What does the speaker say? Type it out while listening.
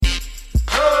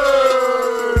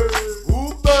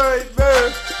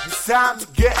time to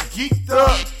get geeked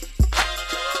up.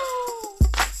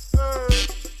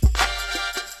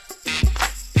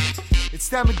 It's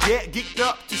time to get geeked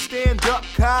up, to stand up.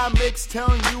 Comics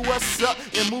telling you what's up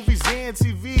in movies and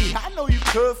TV. I know you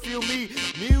could feel me.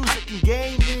 Music and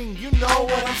gaming, you know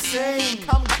what I'm saying.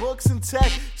 Comic books and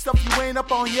tech, stuff you ain't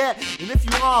up on yet. And if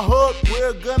you on hook,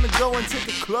 we're gonna go and take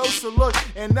a closer look.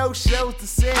 And no show's the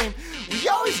same. We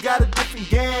always got a different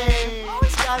game.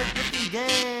 Always got a different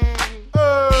game.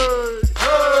 Hey,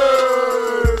 hey,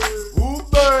 ooh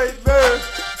baby,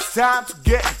 it's time to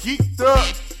get geeked up.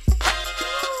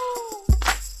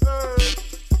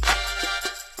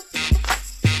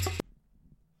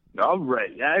 All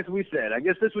right, as we said, I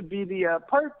guess this would be the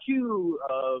part 2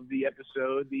 of the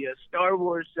episode, the Star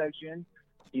Wars section.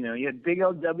 You know, you had Big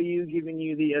LW giving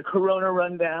you the Corona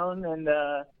rundown, and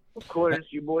of course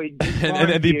your boy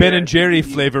and the Ben and Jerry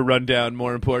flavor rundown,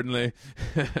 more importantly.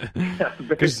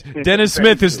 Because Dennis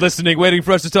Smith is listening, waiting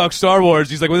for us to talk Star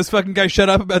Wars. He's like, will this fucking guy shut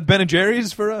up about Ben and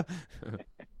Jerry's for a...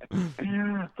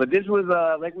 But this was,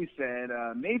 like we said,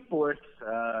 May 4th.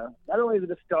 Not only is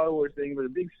it a Star Wars thing, but a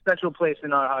big special place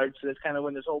in our hearts. That's kind of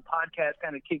when this whole podcast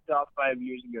kind of kicked off 5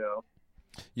 years ago.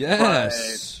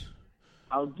 Yes.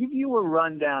 But I'll give you a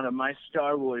rundown of my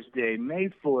Star Wars day, May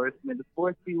 4th. May the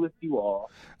 4th be with you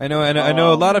all. I know, and I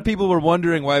know a lot of people were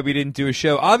wondering why we didn't do a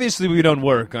show. Obviously, we don't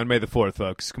work on May the 4th,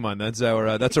 folks. Come on, that's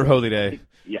our holy day.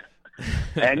 Yeah.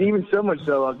 And even so much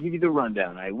so, I'll give you the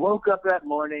rundown. I woke up that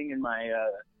morning in my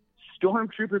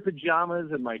Stormtrooper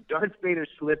pajamas and my Darth Vader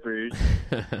slippers.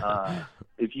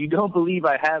 If you don't believe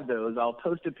I have those, I'll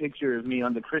post a picture of me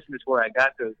on the Christmas where I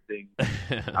got those things,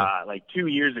 like 2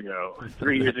 years ago,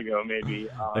 3 years ago maybe.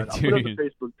 I'll put up a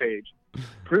Facebook page.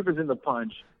 Proof is in the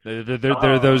punch.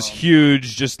 They're those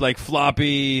huge, just like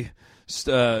floppy,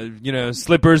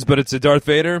 slippers, but it's a Darth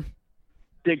Vader.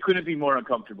 They couldn't be more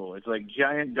uncomfortable. It's like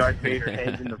giant Darth Vader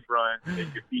heads in the front,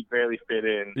 and your feet barely fit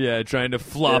in. Yeah, trying to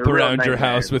flop around your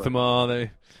house with them all.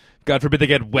 God forbid they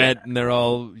get wet and they're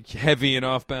all heavy and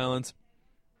off balance.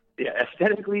 Yeah,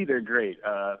 aesthetically they're great.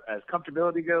 As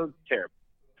comfortability goes, terrible.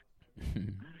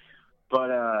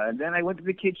 But then I went to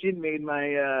the kitchen, made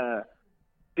my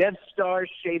Death Star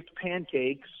shaped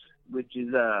pancakes, which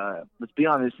is let's be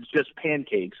honest, it's just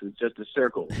pancakes. It's just a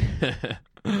circle.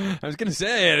 I was gonna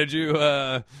say, did you?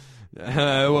 What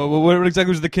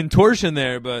exactly was the contortion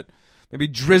there? But maybe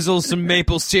drizzle some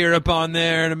maple syrup on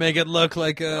there to make it look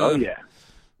like like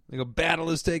a battle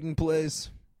is taking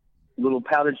place. A little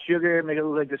powdered sugar, make it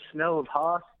look like the snow of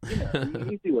Hoth.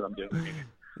 You see what I'm doing.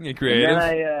 You're creative. And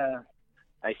then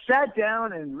I sat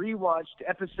down and rewatched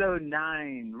Episode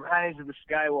 9, Rise of the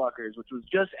Skywalkers, which was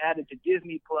just added to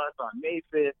Disney Plus on May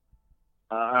 5th.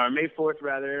 Or May 4th,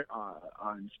 rather,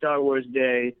 on Star Wars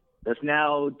Day. That's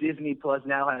now Disney Plus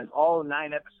now has all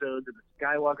 9 episodes of the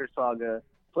Skywalker saga.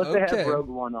 Plus they have Rogue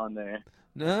One on there.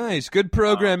 Nice. Good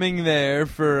programming there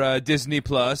for Disney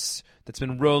Plus. That's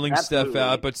been rolling stuff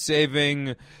out, but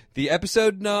saving the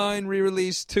Episode 9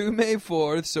 re-release to May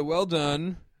 4th, so well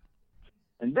done.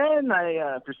 And then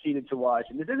I proceeded to watch,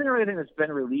 and this isn't anything that's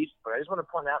been released, but I just want to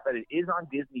point out that it is on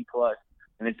Disney Plus.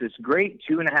 And it's this great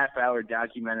 2.5-hour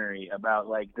documentary about,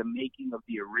 like, the making of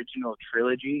the original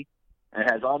trilogy. And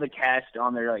it has all the cast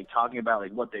on there, like, talking about,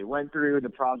 like, what they went through, the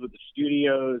problems with the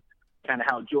studios, kind of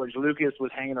how George Lucas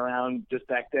was hanging around just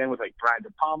back then with, like, Brian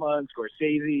De Palma and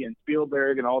Scorsese and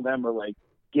Spielberg, and all of them were, like,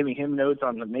 giving him notes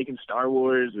on making Star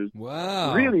Wars. It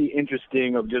was really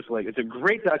interesting of just, like, it's a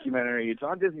great documentary. It's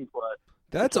on Disney Plus.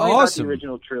 That's awesome. The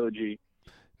original trilogy.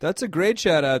 That's a great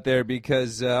shout out there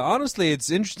because honestly,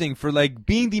 it's interesting for like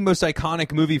being the most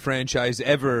iconic movie franchise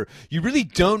ever. You really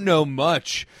don't know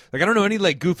much. Like I don't know any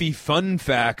like goofy fun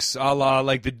facts, a la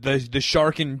like the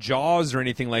shark in Jaws or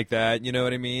anything like that. You know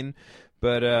what I mean?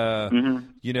 But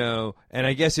you know, and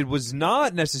I guess it was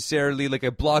not necessarily like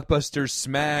a blockbuster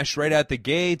smash right out the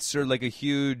gates or like a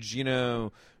huge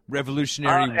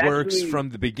revolutionary works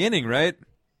from the beginning, right?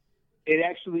 It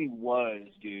actually was,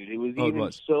 dude. It was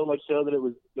so much so that it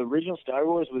was the original Star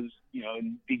Wars was,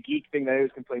 the geek thing that I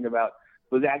was complaining about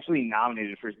was actually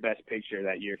nominated for Best Picture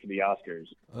that year for the Oscars.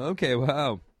 Okay,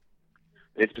 wow.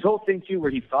 It's this whole thing too where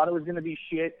he thought it was going to be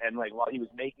shit, and like while he was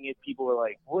making it, people were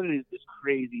like, "What is this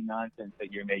crazy nonsense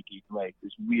that you're making? Like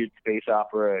this weird space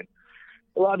opera." And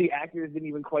a lot of the actors didn't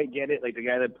even quite get it. Like the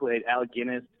guy that played Alec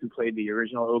Guinness, who played the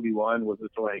original Obie Wan, was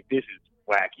just like, "This is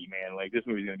wacky, man. Like this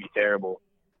movie's going to be terrible."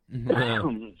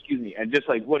 Excuse me. And just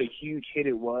like what a huge hit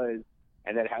it was,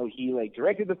 and then how he like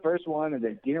directed the first one and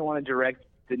then didn't want to direct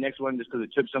the next one just because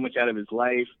it took so much out of his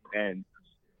life. And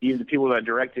even the people that are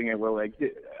directing it were like,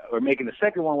 or making the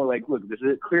second one were like, look,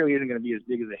 clearly isn't going to be as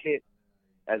big as a hit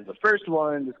as the first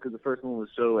one, just because the first one was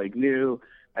so like new,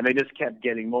 and they just kept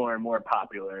getting more and more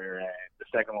popular. And the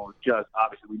second one was just,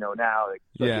 obviously we know now, like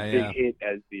such a big hit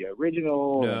as the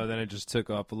original. No, then it just took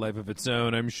off a life of its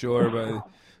own, I'm sure,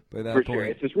 by that For point. sure.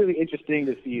 It's just really interesting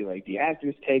to see like the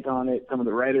actors take on it, some of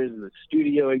the writers and the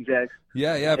studio execs.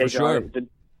 Yeah, for sure.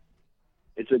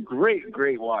 It's a great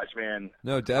watch, man.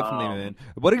 No, definitely, man.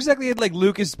 What exactly had like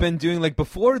Lucas been doing? Like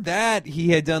before that, he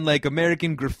had done like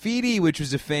American Graffiti, which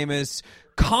was a famous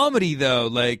comedy, though,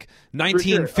 like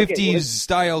 1950s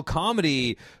style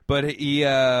comedy. But he,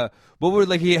 had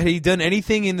he done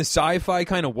anything in the sci-fi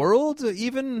kind of world?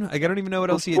 Even I don't even know what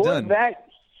else he had done. Before that,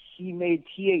 he made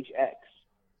THX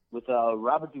with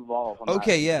Robert Duvall. If I'm not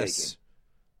mistaken.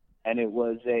 And it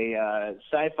was a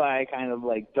sci-fi kind of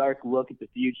like dark look at the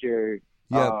future.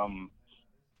 Yep.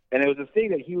 And it was a thing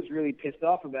that he was really pissed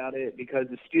off about it because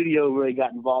the studio really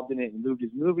got involved in it and moved his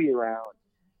movie around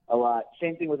a lot.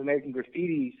 Same thing with American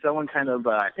Graffiti. Someone kind of,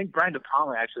 I think Brian De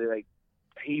Palma actually, like,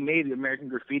 he made American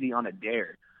Graffiti on a dare.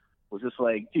 It was just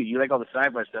like, dude, you like all the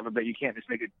sci-fi stuff, I bet you can't just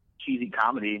make a cheesy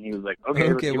comedy. And he was like, okay,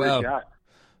 let's give it a shot.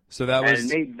 So that was... And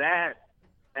made that,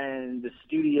 and the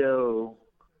studio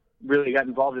really got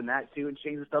involved in that too and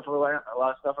changed a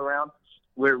lot of stuff around.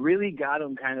 Where it really got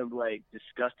him kind of like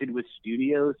disgusted with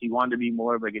studios. He wanted to be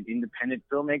more of like an independent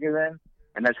filmmaker then.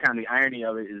 And that's kind of the irony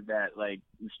of it, is that like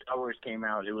when Star Wars came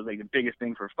out, it was like the biggest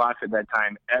thing for Fox at that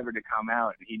time ever to come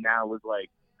out. And he now was like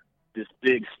this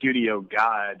big studio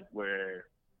god where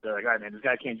they're like, all right, man, this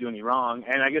guy can't do any wrong.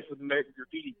 And I guess with American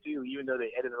Graffiti too, even though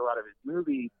they edited a lot of his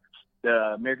movies,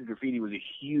 the American Graffiti was a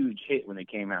huge hit when they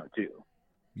came out too.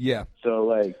 Yeah. So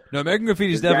like, no, American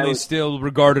Graffiti is definitely still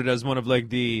regarded as one of like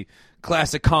the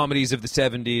classic comedies of the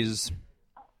 70s.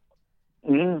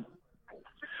 Mm-hmm.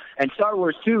 And Star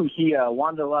Wars too. He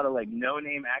wanted a lot of like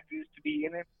no-name actors to be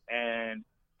in it, and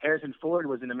Harrison Ford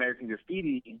was in American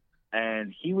Graffiti,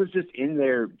 and he was just in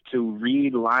there to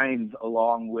read lines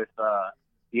along with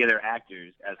the other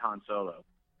actors as Han Solo.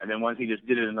 And then once he just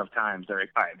did it enough times, they're like,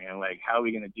 all right, man, like how are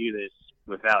we gonna do this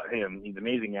without him? He's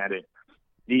amazing at it.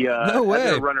 No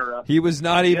way. Runner-up, he was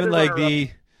not even like the.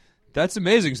 That's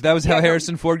amazing. So that was how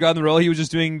Harrison Ford got in the role. He was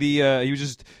just doing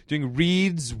doing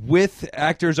reads with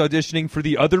actors auditioning for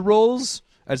the other roles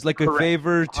as like a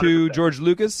favor to 100%. George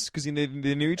Lucas because they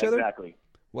knew each other. Exactly.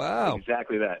 Wow.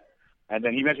 Exactly that. And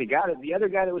then he eventually got it. The other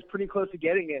guy that was pretty close to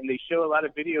getting it, and they show a lot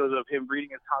of videos of him reading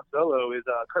as Han Solo, is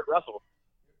Kurt Russell.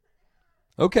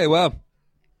 Okay. Wow.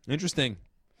 Interesting.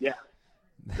 Yeah.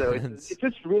 So it's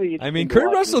just really interesting. I mean,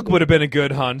 Kurt Russell would have been a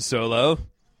good Han Solo,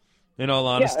 in all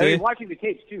honesty. Yeah, I mean, watching the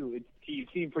tapes, too, he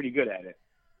seemed pretty good at it.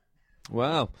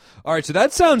 Wow. All right, so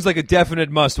that sounds like a definite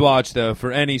must-watch, though,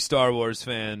 for any Star Wars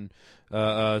fan.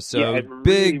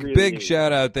 Big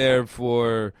shout-out there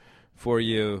for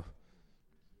you.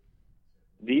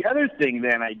 The other thing,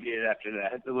 then, I did after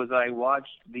that was I watched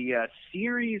the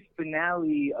series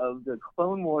finale of the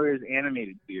Clone Wars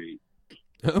animated series.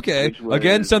 Okay.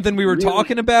 Again, something we were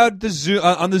talking about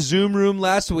on the Zoom room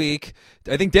last week.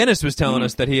 I think Dennis was telling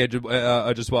us that he had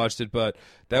just watched it, but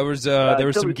there was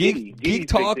some geek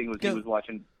talk. He was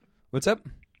watching. What's up?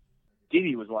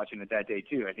 Didi was watching it that day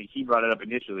too. I think he brought it up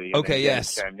initially. Okay.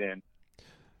 Yes. Chimed in.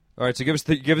 All right. So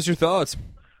give us your thoughts.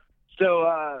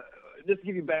 So just to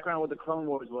give you background on what the Clone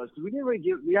Wars was, because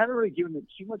we haven't really given it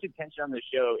too much attention on the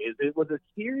show. It was a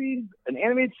series, an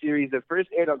animated series that first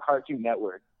aired on Cartoon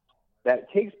Network.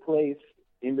 That takes place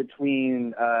in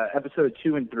between episode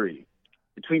 2 and 3,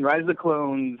 between Rise of the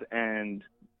Clones and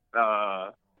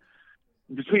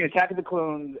between Attack of the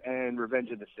Clones and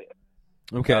Revenge of the Sith.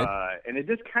 Okay. And it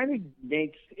just kind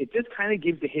of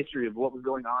gives the history of what was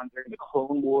going on during the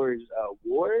Clone Wars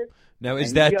war. Now,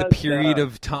 is that the period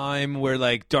of time where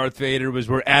like Darth Vader was,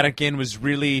 where Anakin was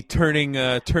really turning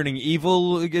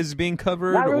evil, is being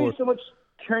covered? Not really so much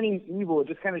turning evil. It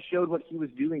just kind of showed what he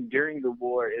was doing during the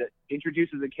war. It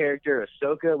introduces a character,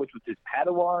 Ahsoka, which was his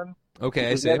Padawan. Okay,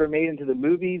 which was never made into the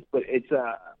movies, but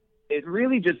it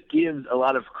really just gives a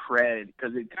lot of cred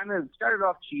because it kind of started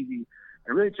off cheesy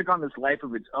and really took on this life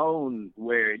of its own,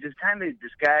 where it just kind of,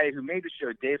 this guy who made the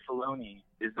show, Dave Filoni,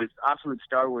 is this absolute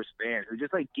Star Wars fan who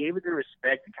just like gave it the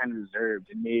respect it kind of deserved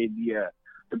and made the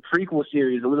prequel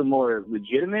series a little more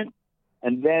legitimate.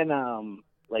 And then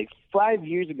like 5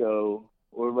 years ago,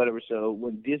 or whatever, so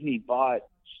when Disney bought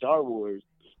Star Wars,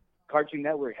 Cartoon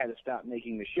Network had to stop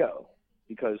making the show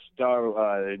because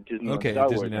Disney owned Star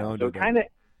Wars now. So it kind of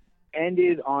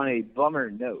ended on a bummer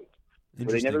note where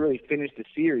they never really finished the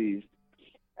series.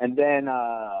 And then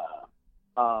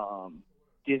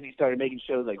Disney started making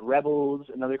shows like Rebels,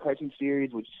 another cartoon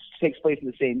series, which takes place in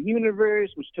the same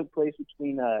universe, which took place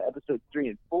between episodes 3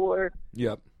 and 4.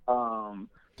 Yep.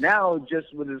 Now,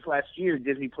 just with this last year,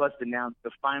 Disney Plus announced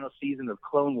the final season of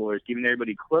Clone Wars, giving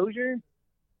everybody closure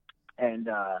and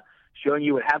showing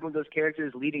you what happened with those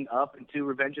characters leading up into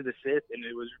Revenge of the Sith, and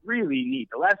it was really neat.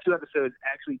 The last 2 episodes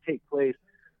actually take place.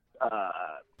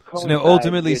 So now,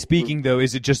 ultimately speaking, though,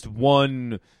 is it just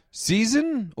one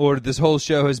season, or this whole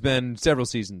show has been several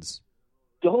seasons?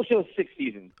 The whole show is 6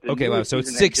 seasons. Okay, wow. So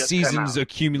it's 6 seasons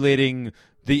accumulating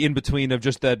the in-between of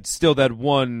just that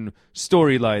one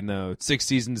storyline, though. It's 6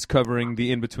 seasons covering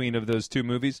the in-between of those 2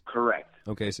 movies? Correct.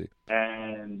 Okay, I see.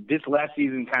 And this last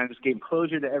season kind of just gave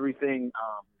closure to everything,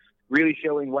 really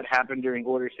showing what happened during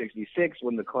Order 66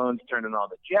 when the clones turned on all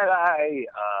the Jedi,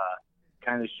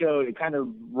 it kind of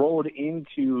rolled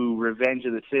into Revenge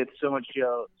of the Sith, so much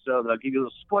so that I'll give you a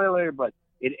little spoiler, but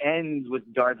it ends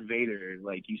with Darth Vader.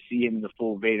 Like, you see him in the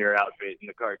full Vader outfit in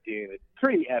the cartoon. It's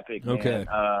pretty epic, man. Okay.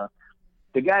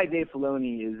 The guy, Dave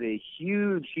Filoni, is a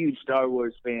huge, huge Star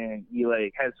Wars fan. He,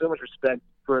 has so much respect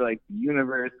for, the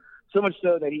universe, so much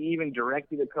so that he even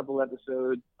directed a couple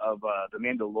episodes of The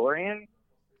Mandalorian.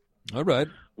 All right.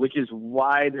 Which is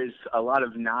why there's a lot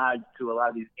of nods to a lot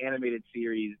of these animated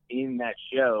series in that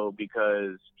show,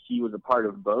 because he was a part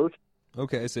of both.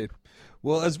 Okay, I see.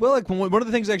 Well, as well, one of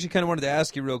the things I actually kind of wanted to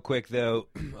ask you real quick, though,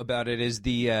 about it is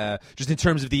the just in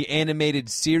terms of the animated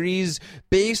series,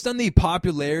 based on the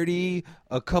popularity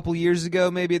a couple years ago,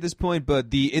 maybe at this point,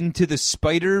 but the Into the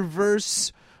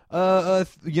Spider-Verse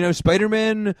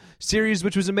Spider-Man series,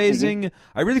 which was amazing.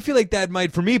 Mm-hmm. I really feel like that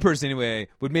might, for me personally anyway,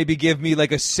 would maybe give me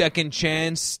a second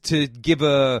chance to give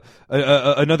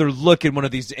another look at one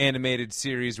of these animated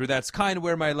series, where that's kind of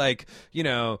where my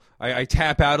I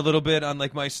tap out a little bit on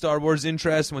my Star Wars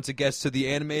interest once it gets to the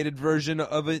animated version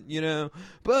of it,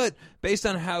 But based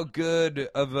on how good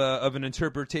of an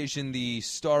interpretation the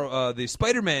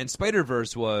Spider-Man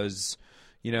Spider-Verse was,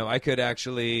 I could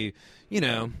actually,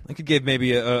 I could give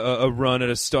maybe a run at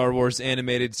a Star Wars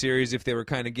animated series if they were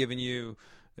kind of giving you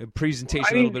a presentation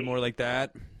a little bit more like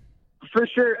that. For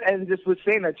sure, and just with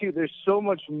saying that too, there's so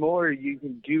much more you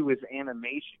can do with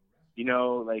animation.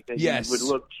 That yes. You would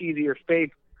look cheesy or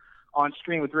fake on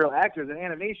screen with real actors. In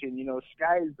animation,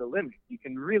 sky's the limit. You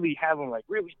can really have them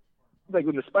really,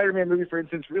 with the Spider-Man movie, for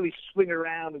instance, really swing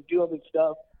around and do all this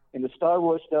stuff. In the Star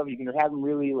Wars stuff, you can have them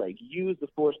really use the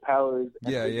Force powers.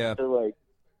 Yeah. To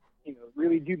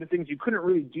really do the things you couldn't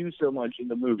really do so much in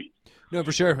the movies. No,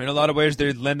 for sure. In a lot of ways,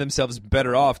 they lend themselves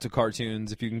better off to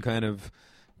cartoons if you can kind of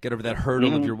get over that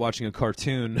hurdle if you're watching a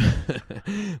cartoon,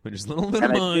 which is a little bit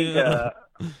of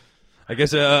I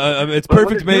guess it's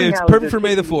perfect. It's perfect for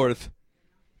May the 4th.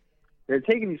 They're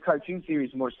taking these cartoon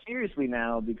series more seriously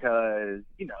now because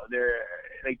they're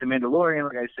The Mandalorian,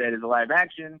 like I said, is a live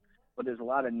action. But there's a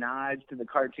lot of nods to the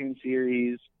cartoon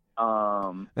series.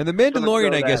 And The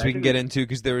Mandalorian, I guess we can get into,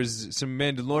 because there was some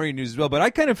Mandalorian news as well. But I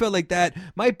kind of felt like that.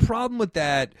 My problem with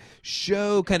that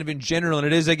show, kind of in general, and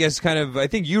it is, I guess, I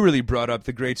think you really brought up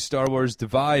the great Star Wars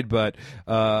divide. But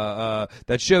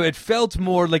that show, it felt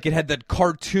more like it had that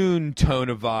cartoon tone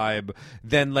of vibe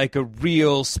than a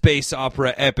real space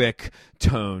opera epic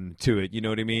tone to it. You know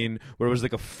what I mean? Where it was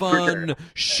a fun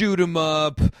shoot 'em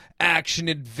up action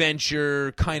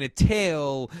adventure kind of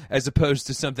tale, as opposed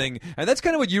to something, and that's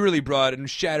kind of what you really brought and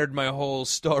shattered my whole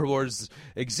Star Wars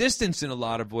existence in a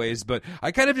lot of ways. But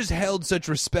I kind of just held such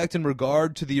respect and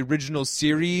regard to the original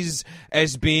series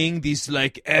as being these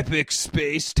epic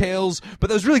space tales, but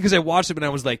that was really because I watched it when I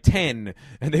was 10,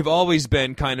 and they've always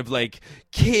been kind of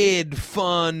kid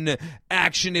fun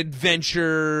action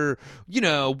adventure,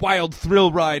 wild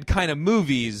thrill ride kind of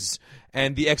movies.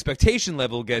 And the expectation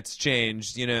level gets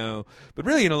changed, But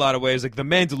really, in a lot of ways, The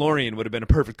Mandalorian would have been a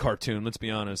perfect cartoon, let's be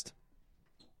honest.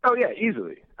 Oh, yeah,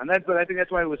 easily. But I think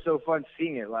that's why it was so fun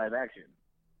seeing it live action.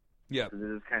 Yeah. Because it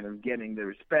was kind of getting the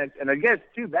respect. And I guess,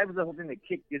 too, that was the whole thing that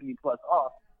kicked Disney Plus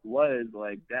off, was,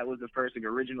 that was the first,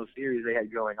 original series they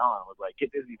had going on, was,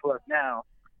 get Disney Plus now.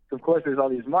 So, of course, there's all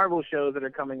these Marvel shows that are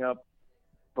coming up.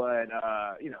 But,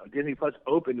 Disney Plus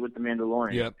opened with The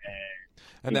Mandalorian. Yep.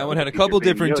 And that one had a couple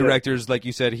different directors, like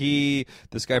you said.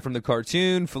 This guy from the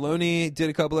cartoon, Filoni, did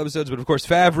a couple episodes, but of course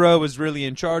Favreau was really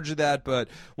in charge of that. But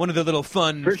one of the little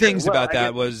fun things about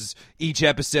that was each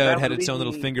episode had its own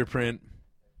little fingerprint.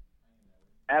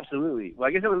 Absolutely. Well,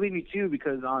 I guess that would lead me too,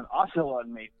 because also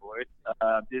on May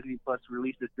 4th, Disney Plus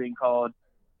released this thing called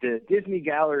the Disney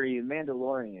Gallery in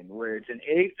Mandalorian, where it's an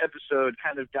 8-episode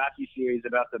kind of docuseries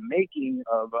about the making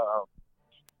of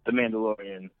The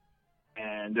Mandalorian.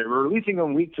 And they're releasing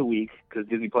them week to week, because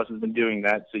Disney Plus has been doing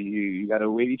that, so you got to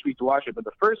wait each week to watch it. But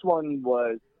the first one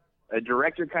was a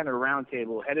director kind of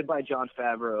roundtable headed by Jon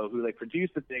Favreau, who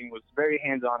produced the thing, was very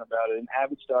hands-on about it, an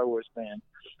avid Star Wars fan.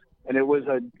 and it was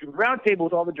a roundtable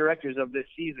with all the directors of this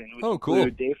season. Which cool.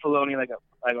 included Dave Filoni, like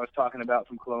I was talking about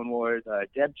from Clone Wars,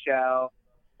 Deb Chow,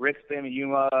 Rick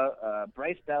Famuyiwa,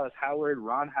 Bryce Dallas Howard,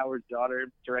 Ron Howard's daughter,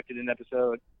 directed an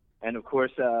episode, and of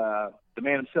course the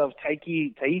man himself,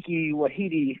 Taika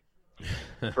Waititi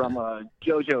from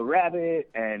Jojo Rabbit,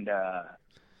 and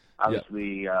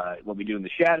obviously What We Do in the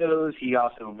Shadows. He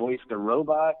also voiced the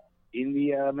robot in the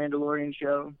Mandalorian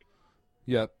show.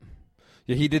 Yep.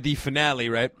 Yeah, he did the finale,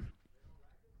 right?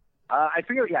 I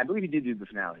forget. Yeah, I believe he did do the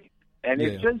finale, and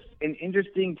it's just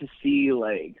interesting to see.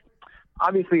 Like,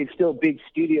 obviously, it's still big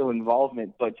studio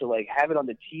involvement, but to like have it on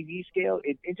the TV scale,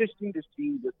 it's interesting to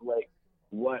see just like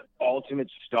what ultimate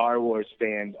Star Wars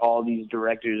fans all these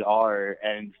directors are,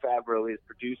 and Favreau is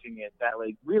producing it. That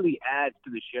like really adds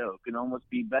to the show. Can almost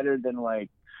be better than like,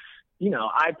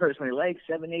 I personally like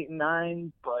 7, 8, and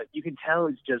 9, but you can tell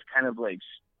it's just kind of like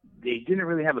they didn't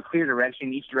really have a clear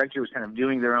direction. Each director was kind of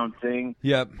doing their own thing.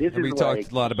 Yep, we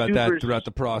talked a lot about that throughout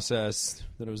the process.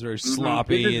 That it was very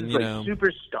sloppy, and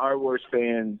super Star Wars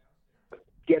fans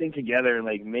getting together and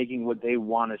like making what they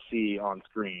want to see on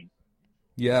screen.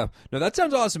 Yeah, no, that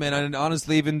sounds awesome, man. And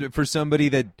honestly, even for somebody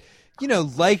that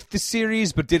liked the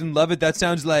series but didn't love it, that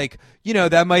sounds like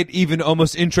that might even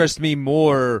almost interest me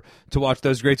more to watch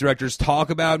those great directors talk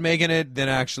about making it than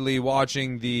actually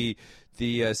watching the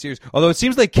series. Although it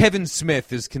seems like Kevin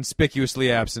Smith is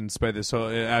conspicuously absent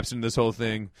in this whole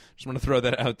thing. Just want to throw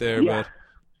that out there. Yeah,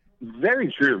 but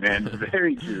very true, man.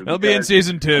 Very true. He'll be in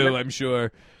season 2, I'm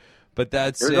sure. But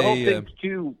that's there's a whole thing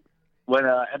too. When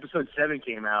episode 7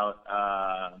 came out,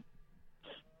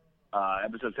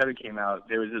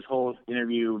 there was this whole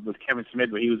interview with Kevin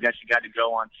Smith where he was actually got to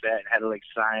go on set and had to like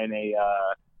sign a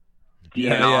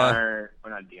DNR, or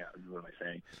not DNR. What am I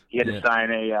saying? He had to sign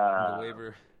a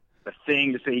waiver. A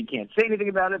thing to say he can't say anything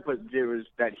about it, but there was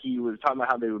that he was talking about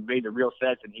how they would made the real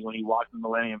sets, and when he watched the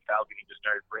Millennium Falcon, he just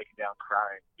started breaking down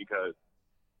crying because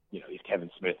he's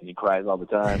Kevin Smith and he cries all the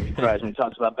time. He cries when he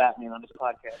talks about Batman on his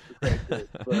podcast.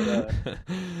 But,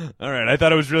 all right, I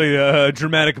thought it was really a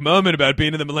dramatic moment about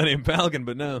being in the Millennium Falcon,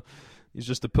 but no, he's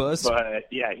just a puss. But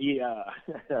yeah,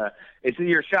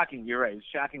 you're shocking. You're right. It's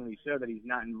shockingly so that he's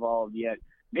not involved yet.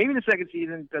 Maybe the second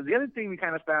season, because the other thing we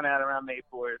kind of found out around May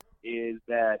 4th is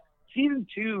that season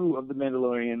 2 of The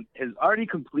Mandalorian has already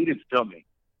completed filming.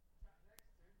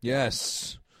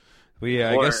 Yes. We,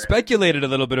 I guess, speculated a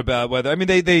little bit about whether... I mean,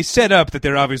 they set up that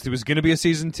there obviously was going to be a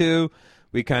season 2.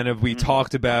 We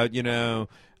talked about,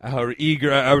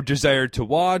 our desire to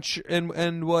watch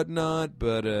and whatnot,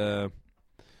 but...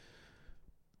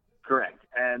 Correct.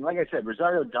 And like I said,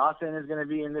 Rosario Dawson is going to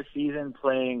be in this season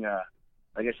playing...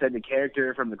 like I said, the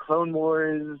character from the Clone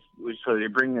Wars, so they're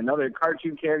bringing another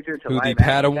cartoon character to live. The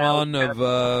Padawan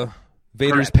of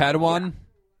Vader's Padawan? Yeah.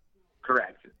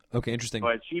 Correct. Okay, interesting.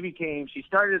 But she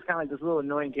started as kind of like this little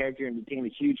annoying character and became a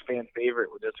huge fan favorite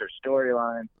with just her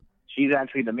storyline. She's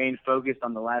actually the main focus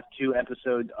on the last 2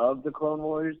 episodes of the Clone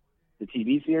Wars, the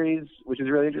TV series, which is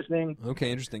really interesting.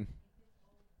 Okay, interesting.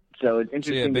 So it's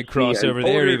interesting. So yeah, big crossover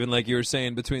there, even like you were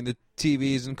saying, between the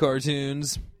TVs and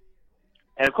cartoons.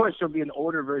 And, of course, there'll be an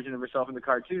older version of herself in the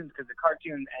cartoons because the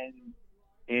cartoon ends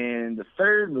in the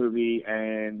 3rd movie,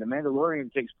 and The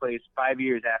Mandalorian takes place 5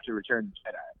 years after Return of the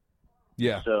Jedi.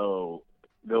 Yeah. So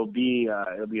there'll be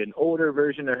an older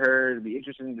version of her. It'll be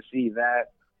interesting to see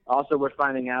that. Also, we're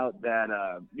finding out that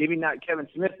maybe not Kevin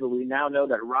Smith, but we now know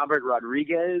that Robert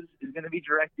Rodriguez is going to be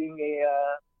directing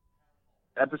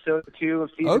a episode 2 of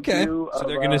season 2. So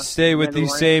they're going to stay with the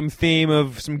same theme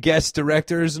of some guest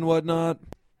directors and whatnot.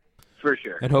 For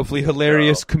sure. And hopefully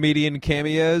hilarious comedian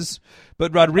cameos.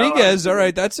 But Rodriguez, all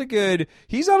right,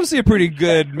 he's honestly a pretty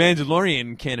good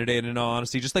Mandalorian candidate in all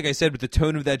honesty. Just like I said, with the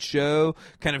tone of that show,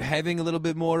 kind of having a little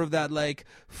bit more of that, like,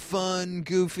 fun,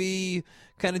 goofy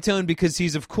kind of tone, because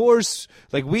he's, of course,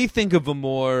 like, we think of him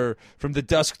more from the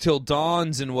Dusk Till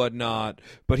Dawns and whatnot,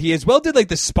 but he as well did, like,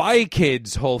 the Spy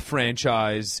Kids whole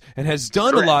franchise and has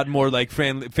done a lot more, like,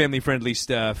 family-friendly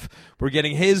stuff. We're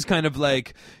getting his kind of,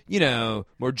 like,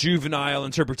 more juvenile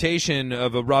interpretation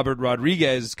of a Robert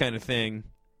Rodriguez kind of thing.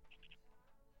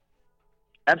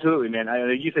 Absolutely, man.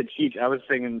 You said Cheech. I was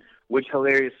thinking, which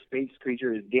hilarious space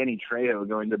creature is Danny Trejo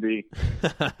going to be?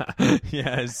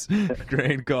 Yes,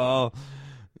 great call.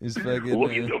 We'll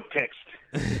get no text.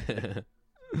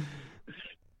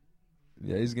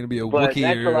 Yeah, he's going to be a but Wookiee.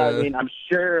 That's a lot. I mean, I'm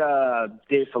sure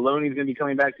Dave Filoni is going to be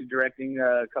coming back to directing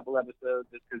a couple episodes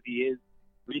just because he is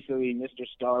recently Mr.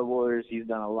 Star Wars. He's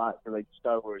done a lot for like the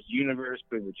Star Wars universe,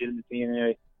 putting legitimacy in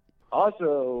it.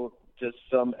 Also, just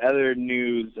some other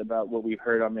news about what we've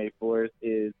heard on May 4th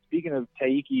is, speaking of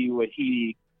Taika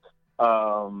Waititi,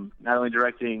 not only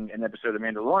directing an episode of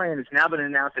Mandalorian, it's now been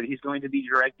announced that he's going to be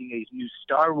directing a new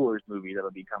Star Wars movie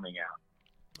that'll be coming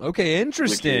out. Okay,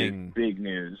 interesting. Which is big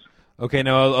news. Okay,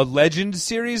 now a Legend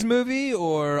series movie,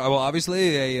 or well,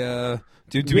 obviously a.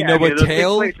 Do we know what it'll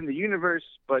tale? Take place in the universe,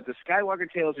 but the Skywalker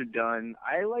tales are done.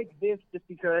 I like this just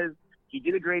because he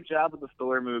did a great job with the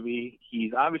Thor movie.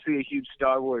 He's obviously a huge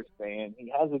Star Wars fan.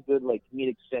 He has a good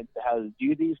comedic sense to how to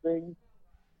do these things.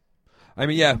 I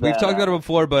mean, yeah, we've talked about it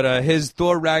before, but his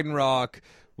Thor Ragnarok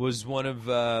was one of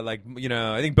I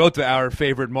think both of our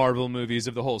favorite Marvel movies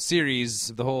of the whole series,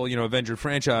 of the whole Avenger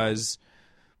franchise.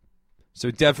 So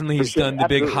definitely he's done the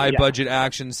big high budget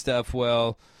action stuff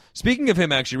well. Speaking of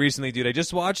him, actually, recently, dude, I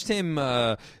just watched him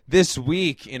this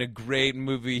week in a great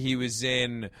movie he was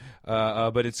in,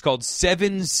 but it's called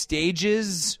 7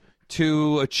 Stages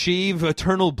to Achieve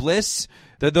Eternal Bliss.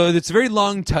 Though it's a very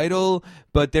long title,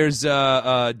 but there's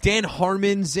Dan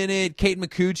Harmon's in it, Kate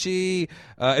McCucci.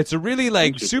 It's a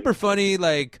really super funny,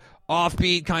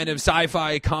 offbeat kind of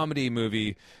sci-fi comedy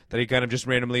movie that he kind of just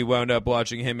randomly wound up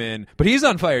watching him in. But he's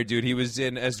on fire, dude. He was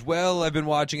in as well. I've been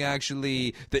watching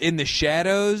actually In the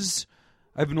Shadows.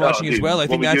 I've been watching as well. I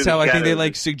think that's how I think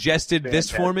they suggested this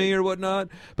for me or whatnot.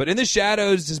 But In the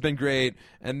Shadows has been great.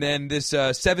 And then this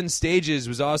 7 Stages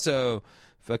was also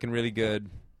fucking really good.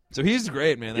 So he's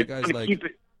great, man. That guy's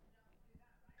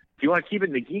if you want to keep it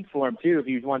in the geek form, too, if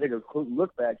you want to take a quick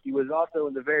look back, he was also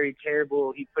in the very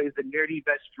terrible, he plays the nerdy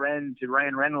best friend to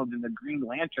Ryan Reynolds in the Green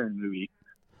Lantern movie.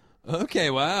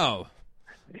 Okay, wow.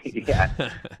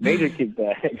 Yeah, major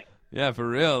kickback. Yeah, for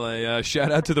real.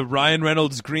 Shout out to the Ryan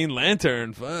Reynolds Green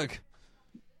Lantern. Fuck.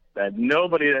 That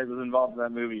nobody that was involved in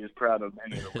that movie is proud of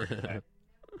any of the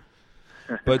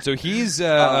work. But so he's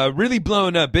really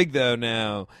blowing up big, though,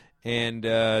 now. And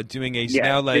doing a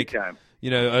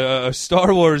a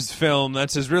Star Wars film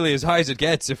that's as high as it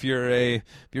gets if you're a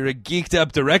geeked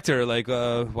up director like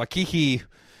Waikiki.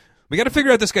 We got to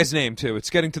figure out this guy's name too. It's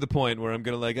getting to the point where I'm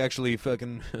gonna actually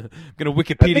fucking I'm gonna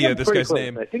Wikipedia this guy's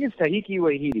name. I think it's Taika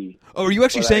Waititi. Oh, are you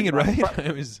actually saying it right?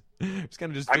 I was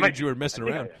kind of just figured you were messing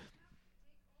around.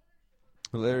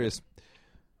 Hilarious.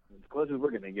 As close as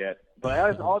we're gonna get. But I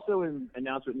was also in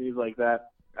announcement news like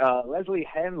that. Leslie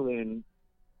Hanlon,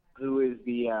 who is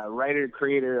the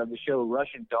writer-creator of the show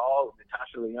Russian Doll with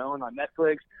Natasha Lyonne on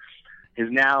Netflix, has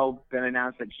now been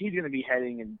announced that she's going to be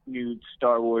heading a new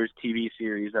Star Wars TV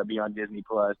series that'll be on Disney+.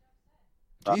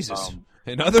 Jesus.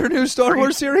 Another new Star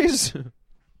Wars series?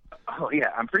 Oh,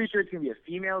 yeah. I'm pretty sure it's going to be a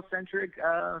female-centric,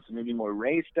 so maybe more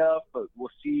Rey stuff, but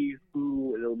we'll see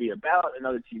who it'll be about,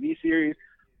 another TV series.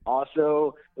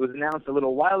 Also, it was announced a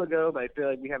little while ago, but I feel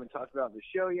like we haven't talked about the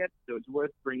show yet, so it's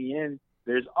worth bringing in.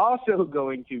 There's also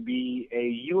going to be a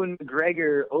Ewan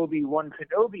McGregor Obie Wan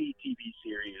Kenobi TV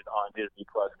series on Disney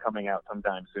Plus coming out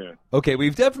sometime soon. Okay,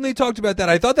 we've definitely talked about that.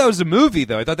 I thought that was a movie,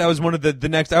 though. I thought that was one of the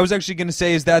next. I was actually going to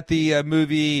say, is that the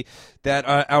movie that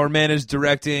our man is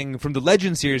directing from the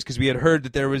Legend series? Because we had heard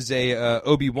that there was a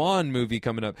Obie Wan movie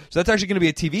coming up. So that's actually going to be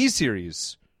a TV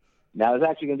series. Now, there's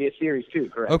actually going to be a series, too,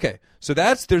 correct? Okay, so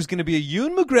there's going to be a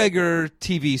Ewan McGregor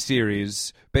TV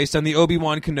series based on the Obie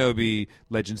Wan Kenobi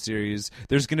Legend series.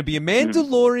 There's going to be a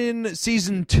Mandalorian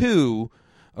Season 2,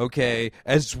 okay,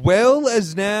 as well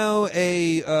as now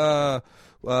a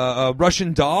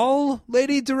Russian Doll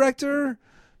lady director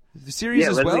series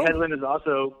as well? Leslie Headland is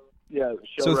also... Yeah,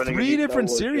 so 3 different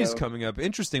series coming up.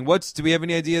 Interesting. Do we have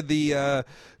any idea the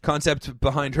concept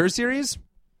behind her series?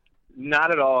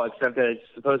 Not at all, except that it's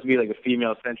supposed to be like a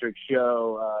female-centric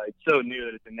show. It's so new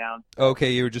that it's announced.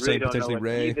 Okay, you were just saying potentially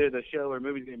Rey. Either the show or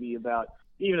movie is going to be about,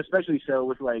 even especially so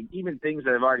with even things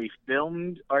that have already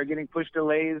filmed are getting pushed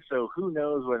delays. So who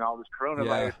knows when all this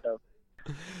coronavirus stuff.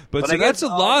 But so that's a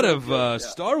lot of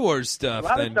Star Wars stuff. A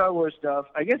lot of Star Wars stuff.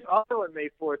 I guess also on May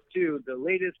 4th too, the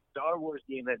latest Star Wars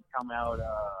game that come out,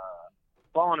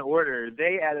 Fallen Order,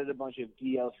 they added a bunch of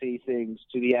DLC things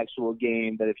to the actual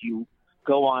game that if you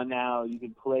go on now, you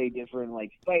can play different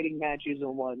fighting matches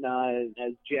and whatnot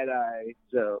as Jedi.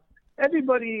 So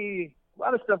everybody, a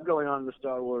lot of stuff going on in the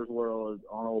Star Wars world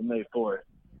on old May 4th.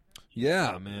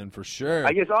 Yeah, man, for sure.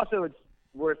 I guess also it's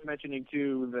worth mentioning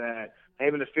too that I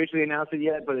haven't officially announced it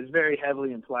yet, but it's very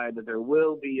heavily implied that there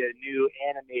will be a new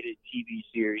animated TV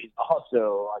series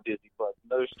also on Disney Plus,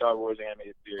 another Star Wars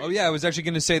animated series. Oh yeah, I was actually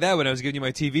going to say that when I was giving you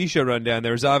my TV show rundown.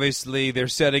 There's obviously they're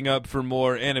setting up for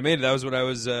more animated. That was what I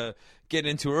was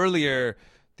getting into earlier.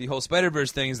 The whole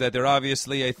Spider-Verse thing is that they're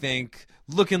obviously, I think,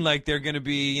 looking like they're going to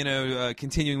be,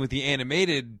 continuing with the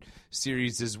animated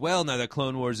series as well. Now that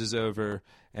Clone Wars is over,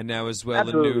 and now as well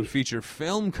a new feature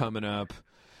film coming up.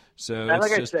 So And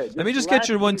like I just, said, let me this just get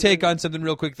your last one take season- on something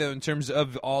real quick, though, in terms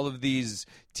of all of these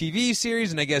TV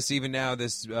series, and I guess even now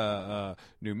this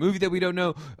new movie that we don't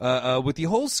know, with the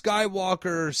whole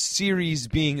Skywalker series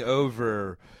being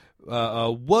over.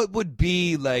 What would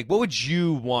be like? What would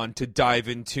you want to dive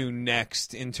into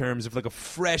next in terms of like a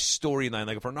fresh storyline?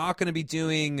 Like if we're not going to be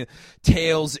doing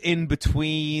tales in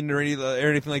between or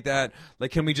anything like that,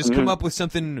 like can we just come up with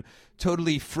something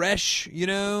totally fresh? You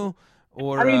know?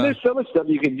 Or I mean, there's so much stuff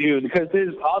you can do because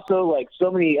there's also like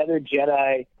so many other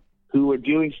Jedi who were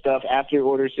doing stuff after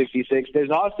Order 66. There's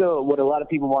also what a lot of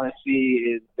people want to see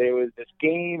is there was this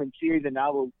game and series of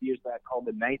novels years back called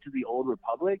The Knights of the Old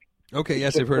Republic. okay,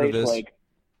 yes, I've heard of this.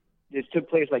 This took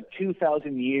place like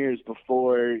 2,000 years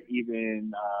before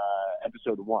even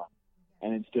Episode 1.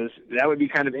 And it's just, that would be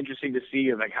kind of interesting to see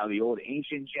of like how the old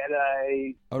ancient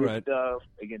Jedi did stuff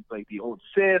against like the old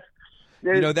Sith.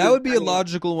 That would be a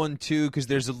logical one too, because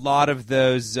there's a lot of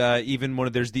those.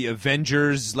 There's the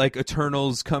Avengers, like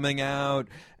Eternals, coming out,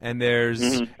 and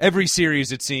there's every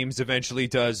series it seems eventually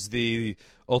does the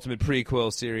Ultimate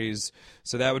Prequel series.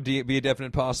 So that would be a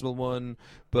definite possible one.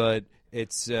 But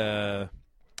it's just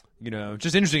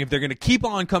interesting if they're going to keep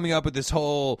on coming up with this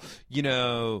whole,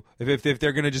 if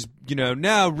they're going to just,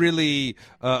 now really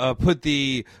put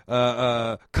the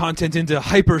content into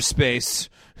hyperspace.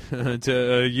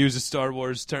 To use a Star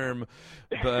Wars term,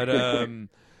 but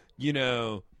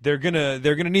they're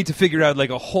gonna need to figure out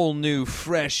like a whole new,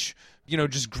 fresh,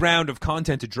 just ground of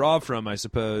content to draw from, I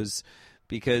suppose,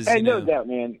 because no doubt,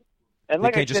 man. And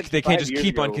like they can't just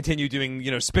keep on continue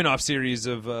doing spin-off series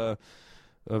of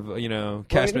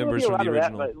cast members from the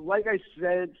original. But like I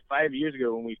said 5 years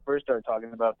ago when we first started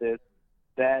talking about this,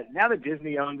 that now that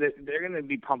Disney owns it, they're gonna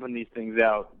be pumping these things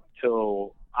out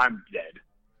till I'm dead.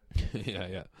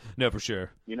 yeah. No, for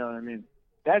sure. You know what I mean?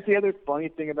 That's the other funny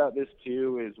thing about this,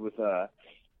 too, is with,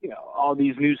 all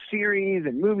these new series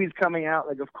and movies coming out.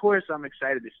 Like, of course, I'm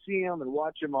excited to see them and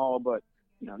watch them all, but,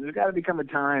 there's got to become a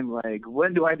time, like,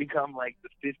 when do I become, like,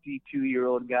 the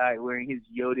 52-year-old guy wearing his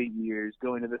Yoda ears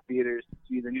going to the theaters to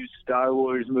see the new Star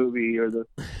Wars movie or the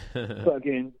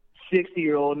fucking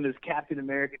 60-year-old in his Captain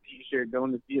America T-shirt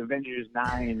going to see Avengers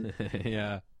 9?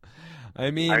 Yeah. I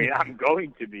mean, I'm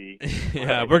going to be.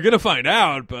 Yeah, we're going to find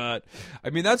out, but I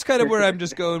mean, that's kind of where I'm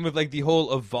just going with like the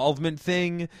whole evolvement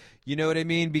thing. You know what I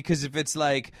mean? Because if it's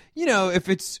like, if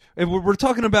we're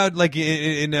talking about like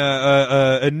in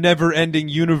a never-ending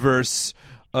universe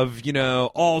of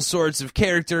all sorts of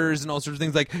characters and all sorts of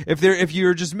things, like if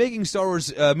you're just making Star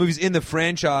Wars movies in the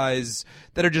franchise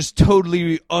that are just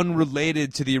totally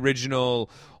unrelated to the original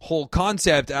whole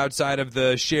concept outside of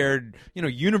the shared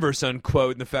universe,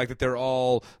 unquote, and the fact that they're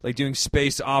all like doing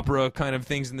space opera kind of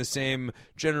things in the same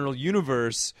general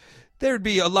universe, there'd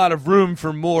be a lot of room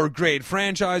for more great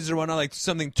franchises or whatnot, like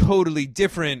something totally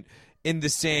different in the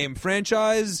same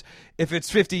franchise. If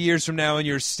it's 50 years from now and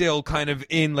you're still kind of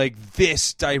in like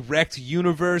this direct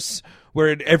universe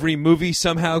where every movie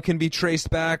somehow can be traced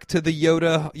back to the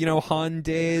Yoda, Han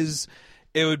days,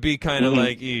 it would be kind of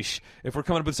like, eesh. If we're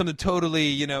coming up with something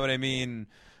totally,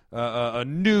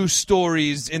 new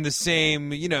stories in the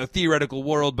same, theoretical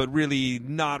world, but really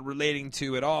not relating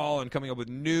to at all, and coming up with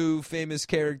new famous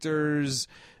characters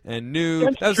and new.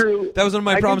 That was one of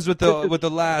my problems with the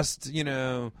last,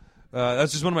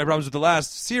 that's just one of my problems with the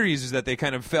last series, is that they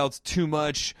kind of felt too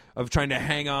much of trying to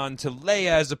hang on to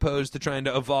Leia as opposed to trying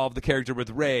to evolve the character with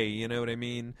Rey. You know what I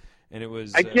mean? And it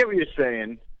was. I get what you're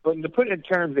saying, but to put it in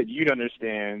terms that you'd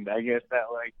understand, I guess that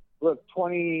like, look,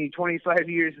 25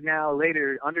 years now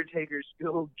later, Undertaker's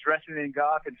still dressing in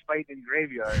goth and fighting in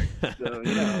graveyard. So,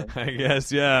 I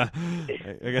guess, yeah.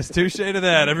 I guess touche to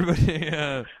that.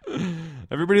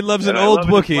 Everybody loves an old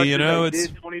Wookiee, It's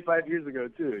 25 years ago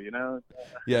too,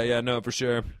 Yeah, no, for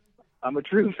sure. I'm a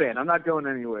true fan. I'm not going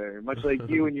anywhere. Much like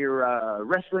you and your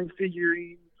wrestling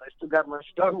figurines, I still got my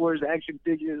Star Wars action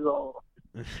figures all.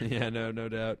 Yeah, no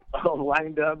doubt. All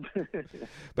lined up.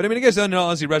 But I mean, I guess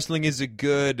honestly, wrestling is a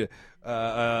good,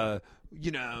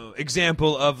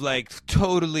 example of like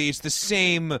totally, it's the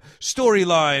same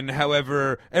storyline.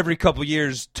 However, every couple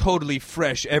years, totally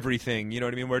fresh everything. You know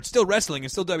what I mean? Where it's still wrestling,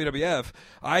 it's still WWF.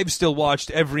 I've still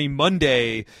watched every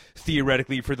Monday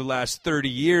theoretically for the last 30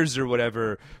 years or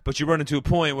whatever. But you run into a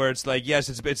point where it's like, yes,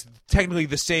 it's technically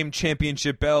the same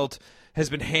championship belt has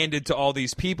been handed to all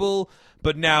these people,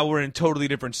 but now we're in totally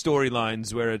different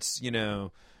storylines where it's,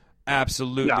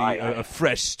 absolutely a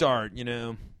fresh start,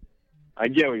 I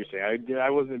get what you're saying. I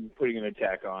wasn't putting an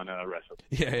attack on wrestling.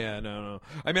 Yeah, no.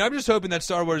 I mean, I'm just hoping that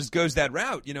Star Wars goes that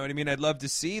route. You know what I mean? I'd love to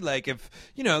see, like, if,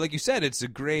 you know, like you said, it's a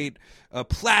great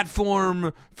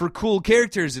platform for cool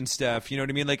characters and stuff. You know what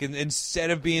I mean? Like, instead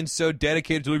of being so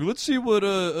dedicated to, like, let's see what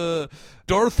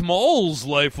Darth Maul's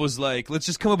life was like. Let's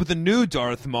just come up with a new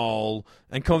Darth Maul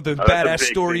and come up with a badass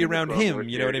story around him.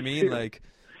 You know what I mean? Like.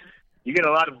 You get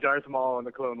a lot of Darth Maul in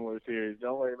the Clone Wars series.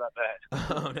 Don't worry about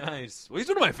that. Oh, nice. Well, he's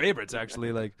one of my favorites,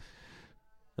 actually. Like,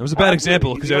 that was a bad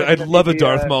example because I'd love a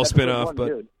Darth Maul spinoff, but.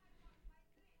 Dude.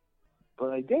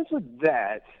 But I guess with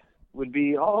that would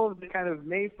be all of the kind of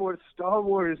May 4th Star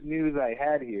Wars news I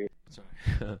had here.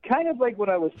 Sorry. Kind of like what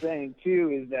I was saying too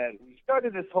is that we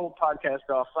started this whole podcast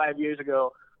off 5 years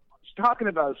ago, talking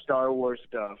about Star Wars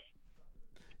stuff.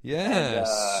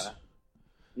 Yes. And,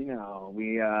 you know,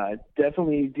 we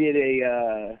definitely did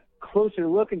a closer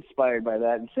look inspired by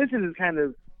that. And since it is kind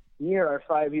of near our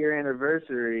 5-year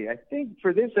anniversary, I think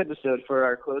for this episode, for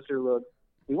our closer look,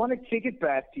 we want to take it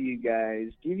back to you guys,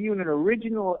 give you an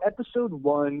original episode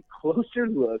 1 closer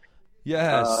look.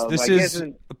 Yes, this is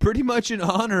pretty much in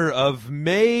honor of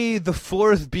May the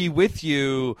 4th be with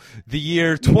you, the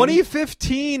year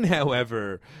 2015,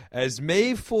 however, as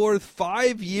May 4th,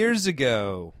 5 years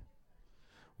ago.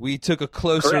 We took a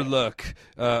closer look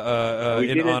in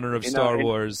honor of Star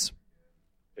Wars.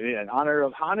 In honor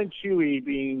of Han and Chewie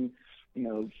being, you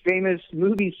know, famous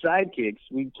movie sidekicks.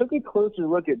 We took a closer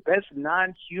look at best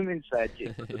non-human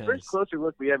sidekicks. It's the first closer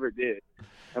look we ever did.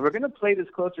 And we're going to play this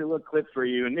closer look clip for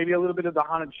you, and maybe a little bit of the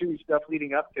Han and Chewie stuff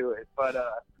leading up to it. But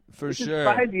for sure, is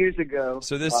 5 years ago.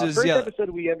 So this is first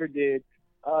episode we ever did.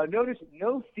 Notice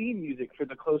no theme music for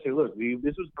the closer look.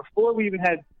 This was before we even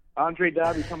had Andre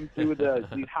Dobby coming through with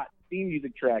these hot theme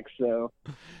music tracks. So,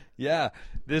 yeah,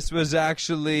 this was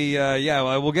actually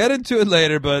well, we'll get into it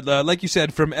later. But like you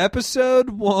said, from episode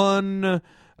 1,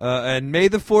 and May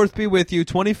the 4th be with you,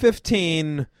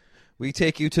 2015, we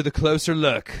take you to the closer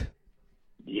look.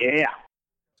 Yeah,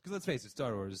 because let's face it,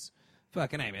 Star Wars.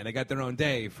 Fucking A, man. They got their own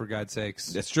day, for God's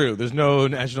sakes. That's true. There's no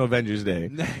National Avengers Day.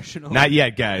 National. Not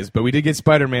yet, guys. But we did get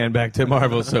Spider-Man back to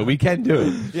Marvel, so we can do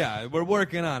it. Yeah, we're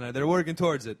working on it. They're working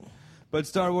towards it. But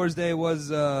Star Wars Day was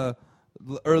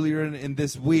earlier in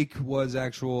this week was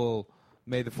actual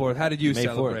May the 4th. How did you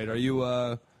celebrate? 4th. Are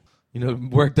you...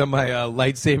 worked on my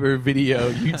lightsaber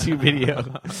video, YouTube video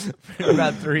for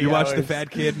about 3 hours. You watched the fat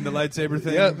kid and the lightsaber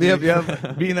thing?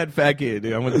 Yep. Being that fat kid,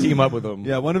 dude, I'm going to team up with him.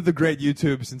 Yeah, one of the great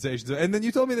YouTube sensations. And then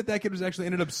you told me that kid was actually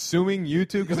ended up suing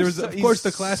YouTube because there was, of course,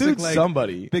 the classic, like,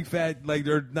 somebody. Big fat, like,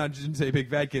 or not, shouldn't say big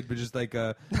fat kid, but just like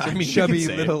a chubby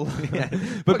little. Yeah.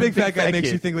 But big fat guy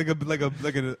makes you think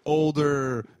like an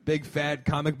older, big fat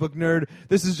comic book nerd.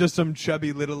 This is just some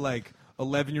chubby little, like,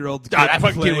 11-year-old kid. God, that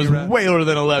fucking kid was around. way older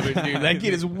than 11, dude. That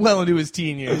kid is well into his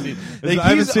teen years, dude. Like, I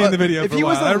haven't seen the video if for he a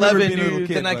while. was 11, dude,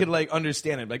 then I could, like,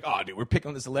 understand it. Like, oh, dude, we're picking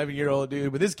on this 11-year-old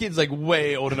dude. But this kid's, like,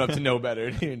 way old enough to know better,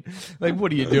 dude. Like,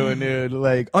 what are you doing, dude?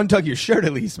 Like, untuck your shirt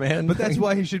at least, man. But that's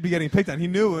why he should be getting picked on. He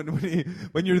knew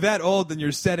when you're that old and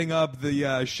you're setting up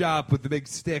the shop with the big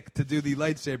stick to do the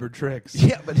lightsaber tricks.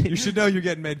 Yeah, but you should know you're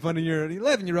getting made fun of. You're an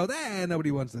 11-year-old. Nobody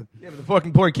wants to. Yeah, but the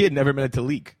fucking poor kid never meant it to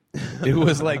leak. It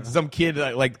was like some kid,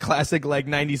 like classic, like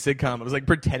 90s sitcom. It was like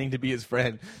pretending to be his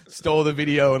friend, stole the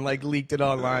video and like leaked it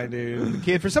online, dude. And the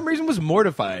kid, for some reason, was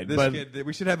mortified.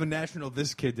 We should have a national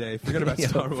This Kid Day. Forget about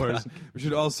Star Wars. We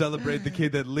should all celebrate the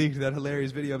kid that leaked that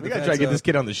hilarious video. Of we gotta try to get this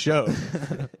kid on the show.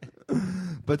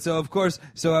 But so, of course,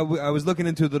 I was looking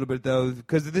into it a little bit though,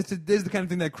 because this is the kind of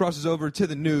thing that crosses over to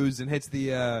the news and hits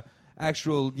the.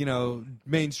 Actual,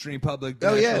 mainstream public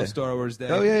Star Wars Day.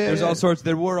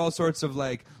 There were all sorts of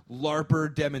like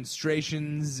LARPer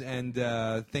demonstrations and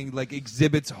things like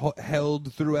exhibits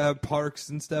held throughout parks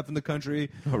and stuff in the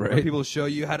country. All right. Where people show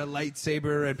you how to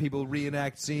lightsaber and people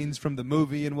reenact scenes from the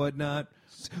movie and whatnot.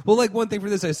 Well, like one thing for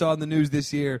this I saw in the news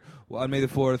this year on May the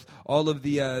 4th, all of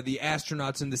the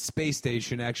astronauts in the space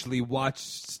station actually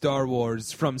watched Star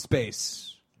Wars from space.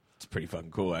 It's pretty fucking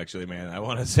cool, actually, man. I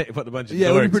want to say what a bunch of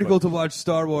it would be pretty cool to watch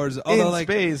Star Wars. Although, in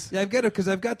space. Yeah, I've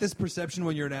got this perception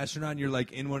when you're an astronaut and you're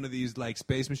like in one of these like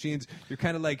space machines, you're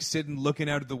kind of like sitting looking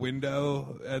out of the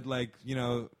window at like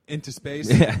into space.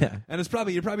 Yeah. And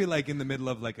you're probably like in the middle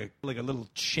of like a little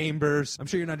chamber. I'm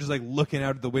sure you're not just like looking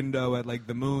out of the window at like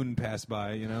the moon pass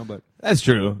by, But that's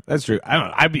true. I don't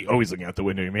know. I'd be always looking out the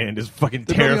window, man, just fucking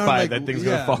terrified that thing's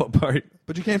gonna fall apart.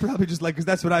 But you can't probably just because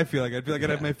that's what I feel like. I feel like I'd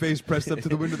have my face pressed up to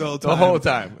the window the whole time. The whole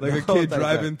time. Like a kid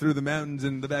driving through the mountains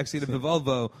in the backseat of the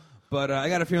Volvo. But I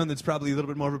got a feeling that's probably a little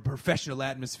bit more of a professional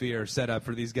atmosphere set up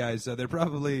for these guys. So they're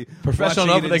probably professional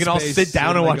enough that they can all sit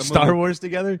down and watch Star Wars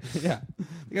together. Yeah,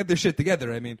 they got their shit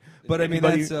together.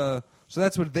 That's So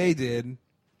that's what they did.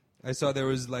 I saw there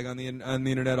was like on the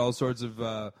internet all sorts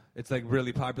of it's like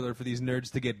really popular for these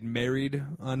nerds to get married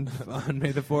on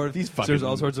May the 4th. So there's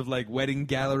all sorts of like wedding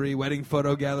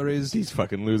photo galleries. These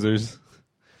fucking losers.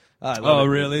 Oh,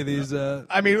 really? These?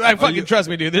 I mean, trust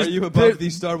me, dude. Are you above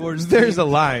these Star Wars? There's a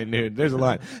line, dude. There's a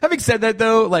line. Having said that,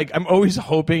 though, like I'm always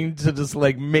hoping to just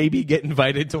like maybe get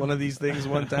invited to one of these things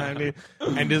one time, dude,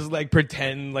 and just like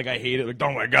pretend like I hate it. Like,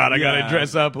 oh my god, I gotta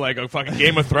dress up like a fucking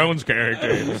Game of Thrones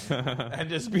character, and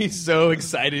just be so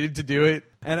excited to do it.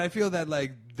 And I feel that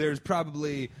like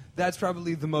that's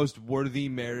probably the most worthy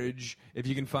marriage if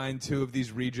you can find two of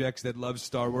these rejects that love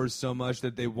Star Wars so much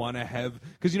that they want to have,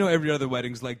 because every other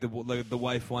wedding's like the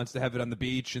wife wants to have it on the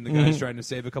beach and the guy's trying to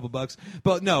save a couple bucks.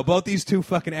 But no, both these two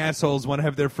fucking assholes want to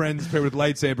have their friends play with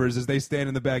lightsabers as they stand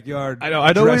in the backyard. I know.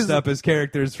 I'd dressed always up as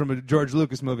characters from a George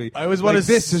Lucas movie. I always want to.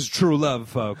 This is true love,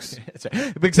 folks.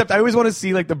 Except I always want to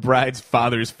see like the bride's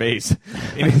father's face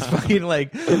in his fucking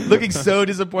like looking so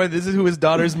disappointed. This is who his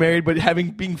daughter's married, but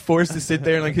being forced to sit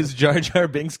there in like his Jar Jar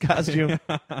Binks costume.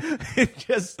 it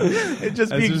just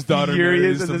being his daughter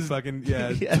furious and and some fucking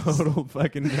total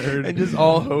fucking nerd, and just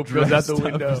all hope goes out the dressed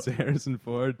up window. as Harrison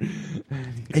Ford,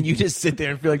 and you just sit there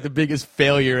and feel like the biggest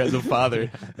failure as a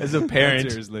father, as a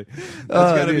parent. Seriously, that's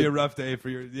gotta be a rough day for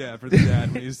for the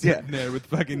dad when he's sitting there with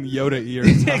fucking Yoda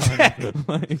ears. Exactly.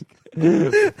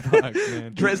 Fuck,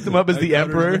 man. Dressed him up as the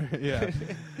emperor. Yeah.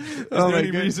 Is there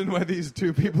any reason why these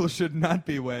two people should not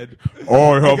be wed?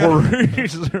 I have a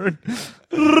reason.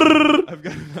 I've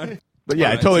got. But yeah,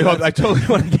 Right, I totally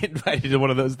want to get invited to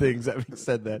one of those things. Having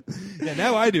said that, yeah,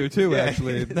 now I do too.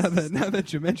 Actually, now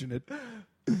that you mention it.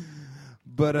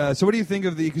 But so, what do you think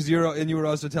of because you were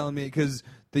also telling me because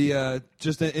the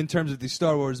just in terms of the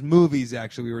Star Wars movies,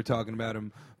 actually, we were talking about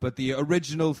them, but the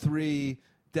original 3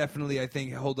 definitely, I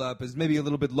think, hold up as maybe a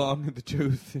little bit long in the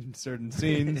tooth in certain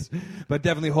scenes, but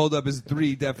definitely hold up as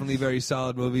 3 definitely very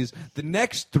solid movies. The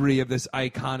next 3 of this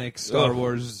iconic Star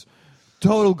Wars.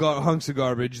 Total hunks of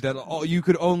garbage that you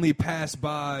could only pass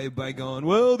by going,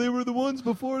 well, they were the ones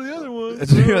before the other ones.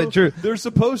 That's really true. They're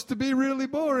supposed to be really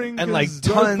boring. And like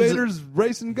Darth tons Vader's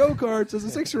racing go-karts as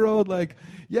a 6-year-old. Like,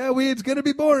 it's going to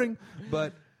be boring.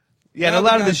 But yeah, and a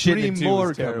lot of the shit in it too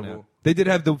was terrible. They did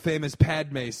have the famous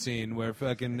Padme scene where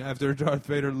fucking after Darth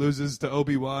Vader loses to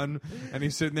Obie Wan and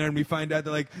he's sitting there and we find out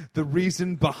that like the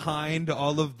reason behind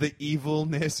all of the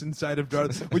evilness inside of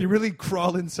Darth, when you really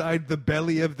crawl inside the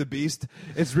belly of the beast,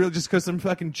 it's really just because some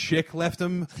fucking chick left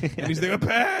him and he's like,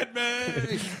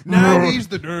 Padme! Now he's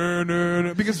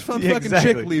the because some fucking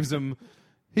chick leaves him.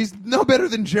 He's no better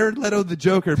than Jared Leto the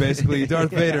Joker, basically,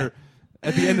 Darth Vader.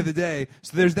 At the end of the day,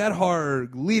 so there's that horror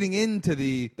leading into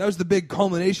that was the big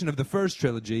culmination of the first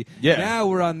trilogy. Yeah. Now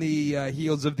we're on the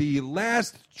heels of the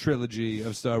last trilogy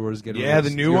of Star Wars getting released.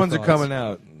 The new ones are coming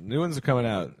out. New ones are coming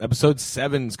out. Episode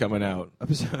 7's coming out.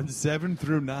 Episode 7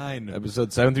 through 9.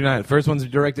 Episode 7 through 9. First one's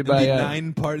directed by the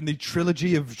 9-part in the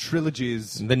trilogy of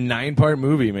trilogies. The 9-part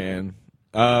movie, man.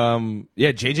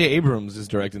 J.J. Abrams is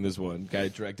directing this one. Guy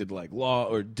directed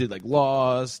did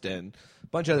Lost and a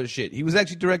bunch of other shit. He was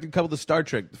actually directing a couple of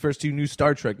the first 2 new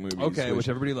Star Trek movies. Okay, which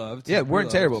everybody loved. Yeah, weren't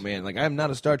terrible, man. Like, I'm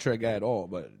not a Star Trek guy at all,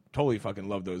 but totally fucking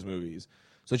love those movies.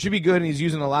 So it should be good, and he's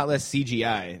using a lot less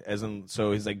CGI,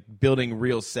 so he's like building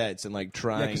real sets and like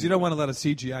trying. Yeah, because you don't want a lot of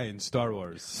CGI in Star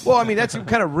Wars. Well, I mean that's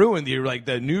kind of ruined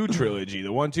the new trilogy.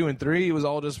 The 1, 2, and 3 it was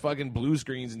all just fucking blue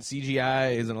screens and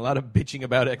CGIs and a lot of bitching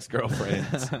about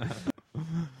ex-girlfriends.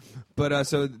 But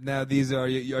so now these are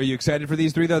you excited for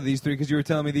these 3 though? These 3 because you were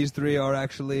telling me these 3 are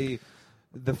actually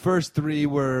the first 3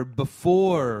 were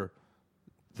before.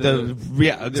 The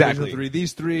original 3.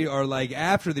 These 3 are like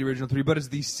after the original 3, but it's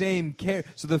the same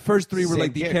character. So the first 3 were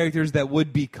like the characters that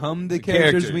would become the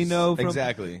characters we know from.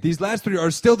 Exactly. These last 3 are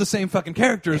still the same fucking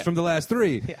characters from the last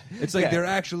 3. Yeah. It's like they're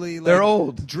actually like, they're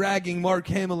old, dragging Mark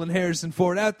Hamill and Harrison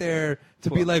Ford out there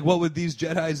to be like, what would these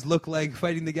Jedis look like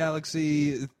fighting the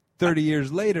galaxy 30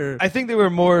 years later. I think they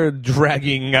were more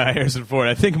dragging Harrison Ford.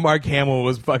 I think Mark Hamill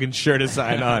was fucking sure to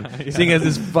sign on, seeing as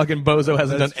this fucking bozo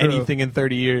hasn't done anything in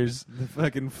 30 years. The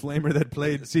fucking flamer that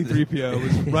played C-3PO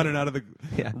was running out of the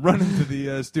running to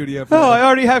the studio. I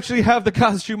already actually have the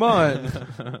costume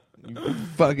on. You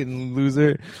fucking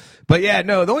loser. But yeah,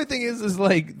 no, the only thing is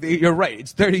like, you're right.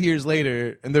 It's 30 years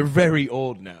later, and they're very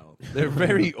old now. They're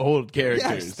very old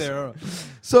characters. Yes, they're.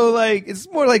 So like, it's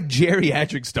more like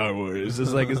geriatric Star Wars.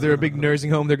 It's like, is there a big nursing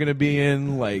home they're gonna be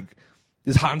in? Like,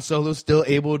 Is Han Solo still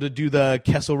able to do the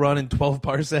Kessel Run in 12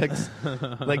 parsecs?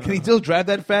 Like, can he still drive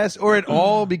that fast or at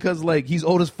all? Because, like, he's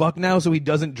old as fuck now, so he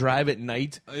doesn't drive at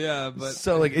night. Yeah, but...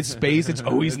 So, like, it's space. It's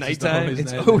always nighttime.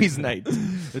 It's night. always night.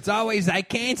 It's always, I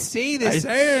can't see this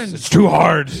hand. It's too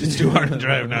hard. It's too hard to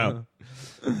drive now.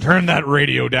 Turn that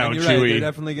radio down, You're Chewie. right. They're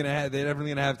definitely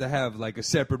gonna have to have like a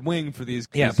separate wing for these.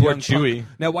 Yeah, these poor young Chewie.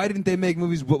 Now, why didn't they make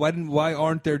movies? Why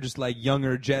aren't there just like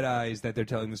younger Jedis that they're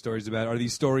telling the stories about? Are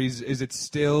these stories? Is it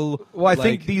still? Well, I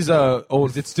think these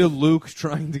old. Is it still Luke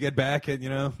trying to get back at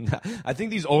I think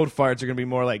these old farts are gonna be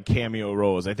more like cameo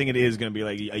roles. I think it is gonna be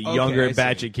like a younger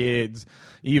batch of kids.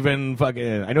 Even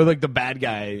fucking. I know like the bad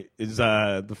guy is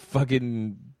the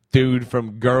fucking dude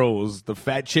from Girls, the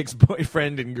fat chick's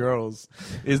boyfriend in Girls,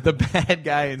 is the bad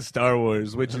guy in Star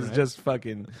Wars, which is just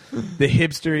fucking the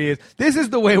hipstery. This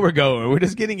is the way we're going. We're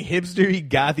just getting hipstery,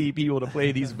 gothy people to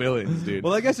play these villains, dude.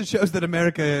 Well, I guess it shows that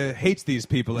America hates these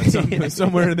people at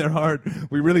somewhere in their heart.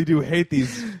 We really do hate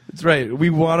these. That's right. We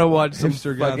want to watch some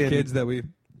hipster goth kids that we.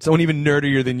 Someone even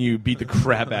nerdier than you beat the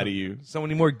crap out of you.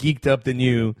 Someone more geeked up than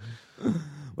you.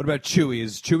 What about Chewie?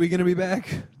 Is Chewie going to be back?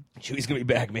 Chewie's gonna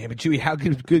be back, man. But Chewie, how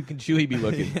good can Chewie be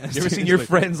looking? Yeah, you ever seen your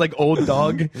friend's like old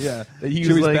dog? Yeah,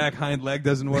 Chewie's like, back hind leg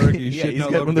doesn't work. He's yeah, shitting he's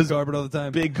all got over one the of those carpet all the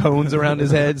time. Big cones around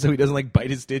his head so he doesn't like bite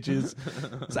his stitches.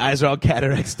 His eyes are all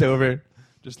cataracted over.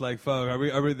 Just like, fuck,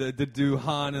 do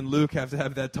Han and Luke have to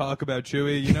have that talk about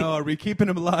Chewie? Are we keeping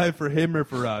him alive for him or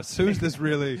for us? Who's this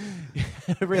really?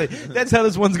 Really, that's how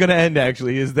this one's gonna end.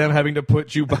 Actually, is them having to put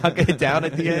Chewbacca down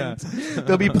at the end.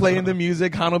 They'll be playing the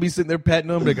music. Han will be sitting there petting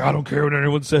him, like, I don't care what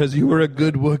anyone says. You were a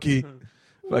good Wookiee.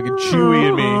 Fucking Chewie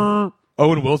and me.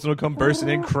 Owen Wilson will come bursting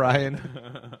in crying.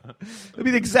 It'll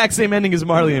be the exact same ending as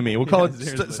Marley and Me. We'll call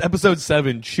it episode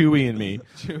 7, Chewie and Me.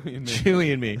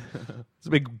 Chewie and Me. It's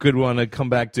a big good one to come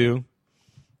back to.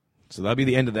 So that'll be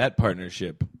the end of that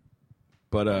partnership.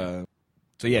 But,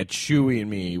 so yeah, Chewie and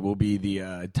Me will be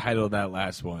the title of that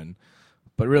last one.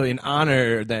 But really in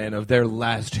honor, then, of their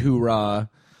last hoorah,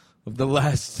 of the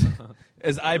last...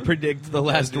 As I predict, the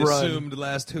last run. Assumed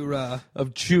last hoorah.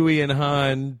 Of Chewie and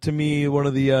Han, to me, one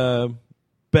of the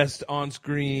best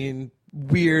on-screen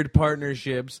weird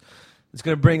partnerships. It's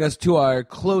going to bring us to our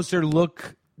closer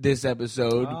look this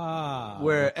episode.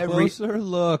 Where every closer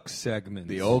look segment.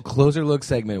 The old closer look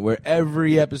segment, where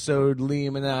every episode,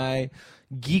 Liam and I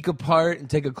geek apart and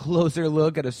take a closer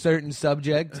look at a certain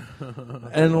subject.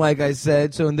 And like I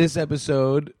said, so in this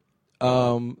episode... in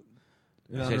honor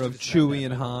of Chewie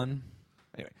and Han.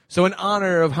 Anyway, so in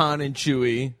honor of Han and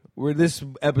Chewie, this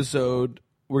episode,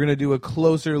 we're going to do a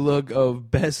closer look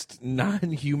of best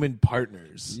non-human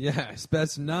partners. Yes,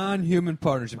 best non-human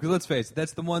partnership. Because let's face it,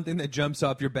 that's the one thing that jumps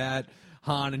off your bat.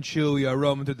 Han and Chewie are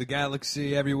roaming through the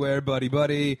galaxy everywhere,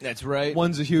 buddy. That's right.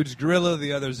 One's a huge gorilla,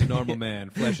 the other's a normal man,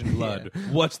 flesh and blood. Yeah.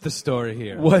 What's the story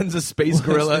here? One's a space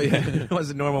gorilla, one's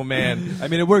a normal man. I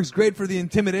mean, it works great for the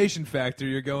intimidation factor.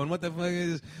 You're going, what the fuck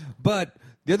is... But...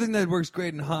 The other thing that works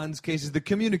great in Han's case is the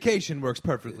communication works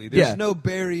perfectly. There's no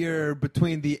barrier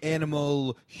between the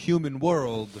animal-human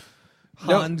world.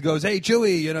 Han goes, hey,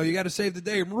 Chewie, you got to save the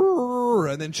day. And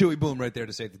then Chewie, boom, right there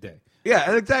to save the day.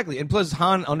 Yeah, exactly. And plus,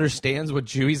 Han understands what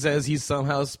Chewie says. He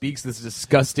somehow speaks this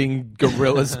disgusting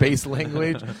gorilla space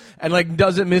language and, like,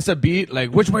 doesn't miss a beat. Like,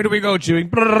 which way do we go,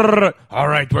 Chewie? All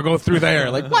right, we'll go through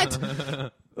there. Like,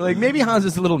 what? Like, maybe Han's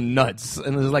just a little nuts,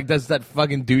 and there's like that's that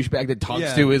fucking douchebag that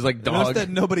talks to his like dog. Notice that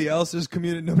nobody else is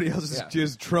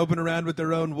just troping around with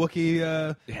their own Wookiee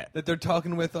that they're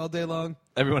talking with all day long.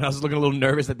 Everyone else is looking a little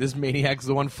nervous that this maniac's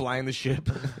the one flying the ship.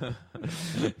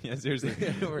 Yeah, seriously.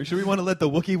 Should we want to let the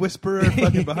Wookiee whisperer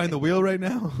fucking behind the wheel right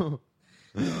now? All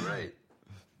right.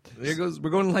 There goes. We're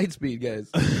going light speed, guys.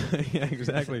 Yeah,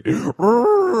 exactly.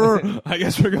 I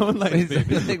guess we're going light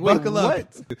speed. Like, buckle up.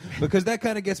 Because that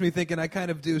kind of gets me thinking. I kind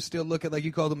of do still look at, like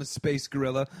you called him, a space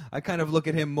gorilla. I kind of look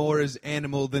at him more as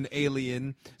animal than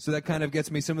alien. So that kind of gets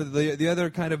me some of the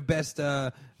other kind of best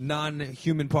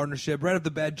non-human partnership. Right off the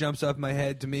bat jumps off my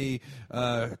head to me,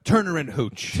 Turner and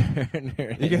Hooch.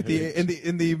 You get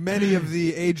in the many of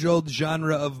the age-old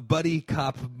genre of buddy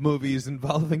cop movies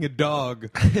involving a dog,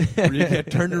 where you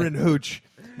get Turner and Hooch,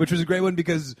 which was a great one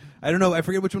because I don't know, I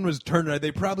forget which one was Turner.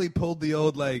 They probably pulled the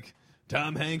old like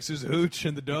Tom Hanks is Hooch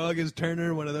and the dog is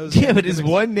Turner, one of those. Yeah, but is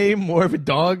one name more of a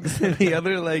dog than the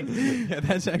other? Like, yeah,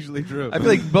 that's actually true. I feel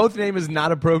like both name is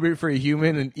not appropriate for a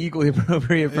human and equally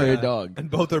appropriate for a dog. And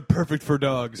both are perfect for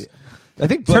dogs. Yeah. I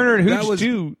think Turner and Hooch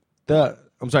too.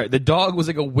 The dog was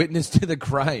like a witness to the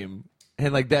crime.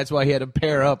 and like that's why he had to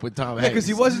pair up with Tom Hanks. Because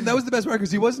he wasn't. That was the best part.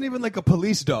 Because he wasn't even like a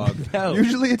police dog. No.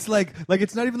 Usually, it's like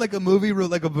it's not even like a movie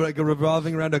like a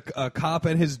revolving around a cop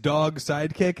and his dog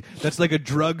sidekick. That's like a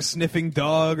drug sniffing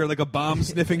dog or like a bomb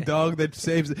sniffing dog that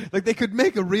saves. Like they could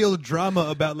make a real drama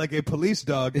about like a police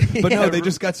dog, but no, they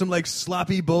just got some like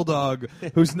sloppy bulldog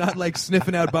who's not like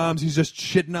sniffing out bombs. He's just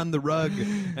shitting on the rug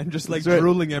and just like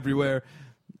drooling everywhere.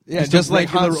 Yeah, He's just like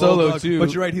Han Solo dog, too.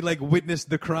 But you're right, he like witnessed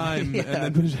the crime and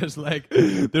then was just like,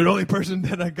 the only person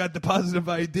that I got the positive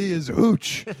ID is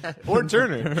Hooch. or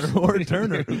Turner. or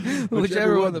Turner.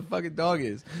 Whichever one the fucking dog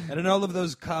is. And in all of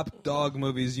those cop dog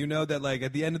movies, you know that like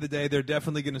at the end of the day, they're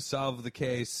definitely going to solve the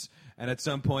case. And at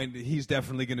some point, he's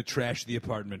definitely going to trash the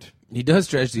apartment. He does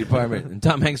trash the apartment. And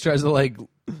Tom Hanks tries to like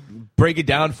break it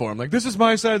down for him. Like, this is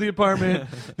my side of the apartment.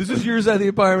 This is your side of the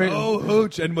apartment. Oh,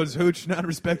 Hooch. And was Hooch not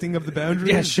respecting of the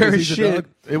boundaries? Yeah, sure as shit.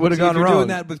 It would have gone if you're wrong. doing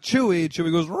that with Chewie,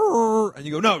 Chewie goes, "Rrr," and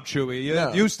you go, no,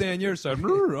 Chewie, you stay on your side.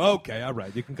 "Rrr." Okay, all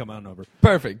right, you can come on over.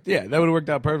 Perfect. Yeah, that would have worked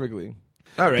out perfectly.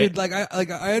 All right. Dude,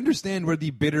 I understand where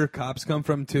the bitter cops come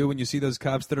from too. When you see those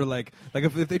cops that are like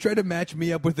if they try to match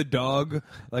me up with a dog,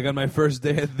 like on my first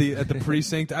day at the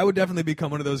precinct, I would definitely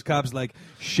become one of those cops, like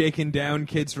shaking down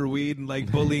kids for weed and like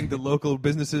bullying the local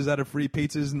businesses out of free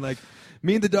pizzas, and like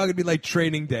me and the dog would be like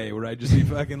training day, where I'd just be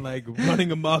fucking like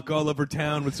running amok all over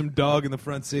town with some dog in the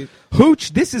front seat.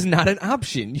 Hooch, this is not an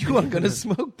option. You are gonna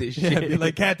smoke this shit. Yeah, I'd be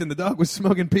like, Captain, the dog was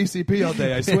smoking PCP all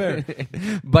day. I swear,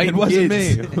 it wasn't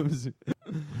kids. me.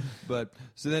 But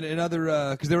so then in other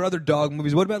because there were other dog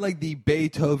movies. What about like the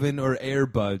Beethoven or Air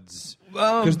Buds?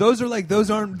 Because they're not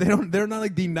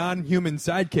like the non-human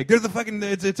sidekick. They're the fucking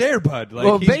it's Air Bud. Like,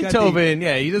 well, Beethoven,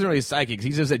 he doesn't really psychics.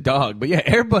 He's just a dog. But yeah,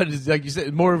 Air Bud is like you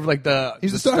said, more of like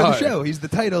he's the star of the show. He's the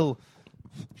title.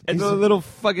 And the little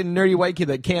fucking nerdy white kid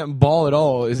that can't ball at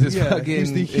all is his fucking.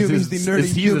 He's the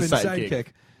nerdy human sidekick.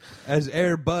 As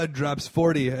Air Bud drops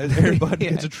 40, as Air Bud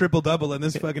gets a triple-double, and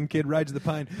this fucking kid rides the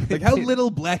pine. Like, how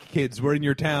little black kids were in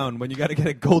your town when you got to get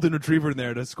a golden retriever in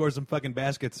there to score some fucking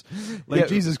baskets. Like,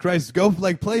 Jesus Christ, go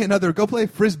play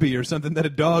Frisbee or something that a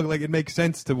dog, like, it makes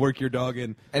sense to work your dog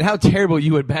in. And how terrible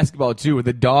you at basketball, too, where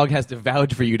the dog has to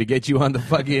vouch for you to get you on the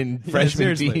fucking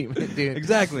freshman team. Dude.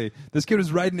 Exactly. This kid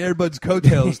was riding Air Bud's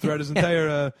coattails throughout his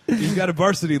entire, he's got a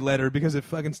varsity letter because of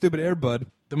fucking stupid Air Bud.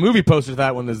 The movie poster for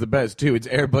that one is the best, too. It's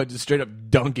Air Bud just straight up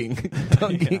dunking a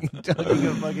fucking.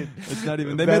 It's not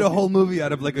even. They made a whole movie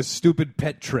out of like a stupid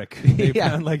pet trick. They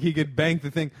found like he could bank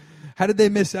the thing. How did they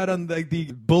miss out on like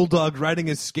the bulldog riding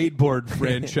a skateboard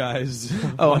franchise?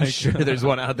 I'm sure there's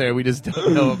one out there we just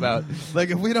don't know about. Like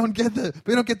if we don't get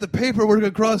the paperwork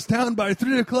across town by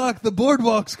 3:00, the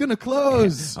boardwalk's gonna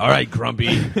close. All right,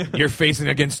 Grumpy, you're facing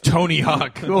against Tony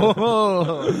Hawk.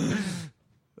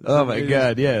 Oh my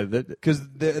God! Yeah, because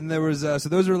there was so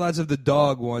those were lots of the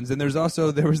dog ones, and there was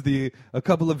a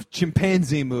couple of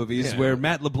chimpanzee movies where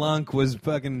Matt LeBlanc was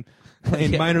fucking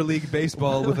playing minor league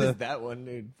baseball with that one,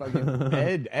 dude.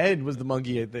 Fucking Ed was the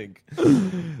monkey, I think.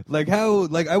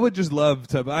 I would just love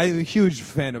to. I'm a huge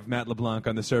fan of Matt LeBlanc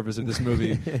on the surface of this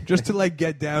movie, just to like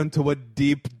get down to what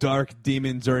deep dark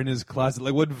demons are in his closet,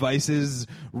 like what vices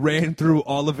ran through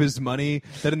all of his money.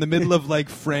 That in the middle of like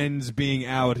Friends being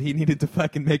out, he needed to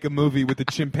fucking make a movie with a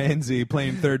chimpanzee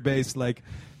playing third base, like.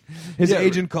 His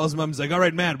agent calls him up and is like, all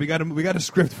right, Matt, we got a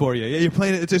script for you. Yeah, you're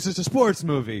playing it. It's just a sports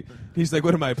movie. He's like,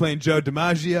 what am I, playing Joe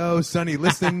DiMaggio, Sonny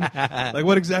Liston? Like,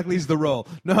 what exactly is the role?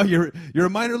 No, you're a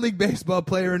minor league baseball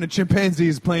player and a chimpanzee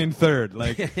is playing third.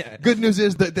 Like, good news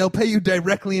is that they'll pay you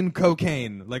directly in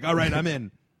cocaine. Like, all right, I'm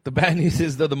in. The bad news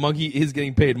is, though, the monkey is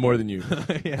getting paid more than you.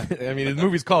 Yeah. I mean, the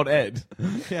movie's called Ed.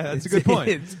 Yeah, that's a good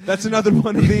point. That's another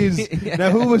one of these. Yeah. Now,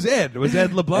 who was Ed? Was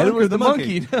Ed LeBlanc Ed was or the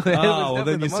monkey? No, well,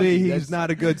 then you see he's not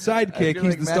a good sidekick.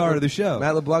 He's the star of the show.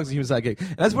 Matt LeBlanc's a human sidekick.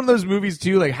 And that's one of those movies,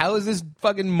 too. Like, how is this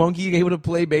fucking monkey able to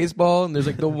play baseball? And there's,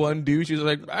 like, the one douche who's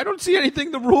like, I don't see anything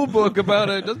in the rule book about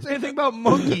it. It doesn't say anything about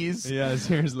monkeys. Yeah,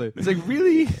 seriously. It's like,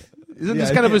 really? Isn't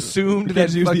this kind of assumed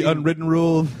that use the unwritten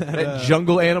rule that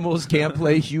jungle animals can't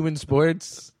play human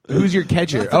sports? Who's your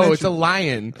catcher? It's a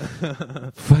lion.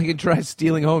 Fucking try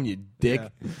stealing home, you dick.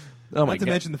 Yeah. Oh my God. Not to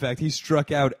mention the fact he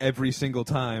struck out every single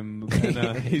time.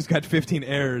 And, he's got 15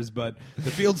 errors, but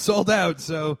the field's sold out.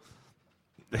 So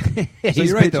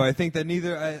you're right, though. I think that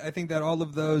I think that all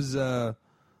of those.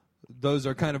 those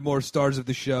are kind of more stars of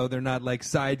the show. They're not like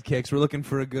sidekicks. We're looking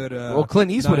for a good. Well,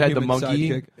 Clint Eastwood had the non-human monkey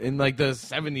sidekick. in like the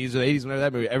 70s or 80s, whenever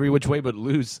that movie, Every Which Way But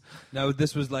Loose. No,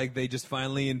 this was like they just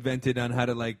finally invented on how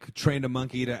to like train a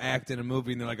monkey to act in a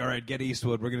movie, and they're like, all right, get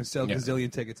Eastwood. We're gonna sell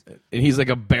gazillion tickets. And he's like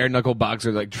a bare knuckle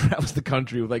boxer, like travels the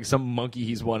country with like some monkey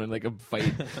he's won in like a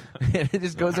fight. And it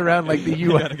just goes around like the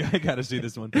U.S. I gotta see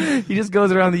this one. He just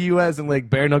goes around the U.S. and like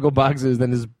bare knuckle boxes,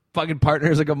 then his fucking partner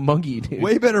is like a monkey, dude.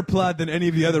 Way better plot than any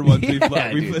of the other ones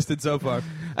Yeah, we've dude. listed so far.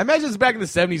 I imagine it's back in the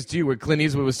 70s too, where Clint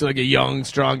Eastwood was still like a young,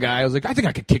 strong guy. I was like, I think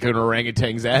I could kick an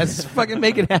orangutan's ass. Fucking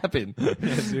make it happen.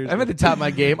 I'm at the top of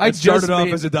my game. I It started just off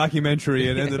made, as a documentary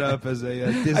and ended up as a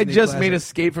Disney I just classic. made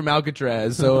Escape from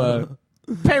Alcatraz, so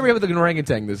pair me up with an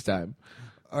orangutan this time.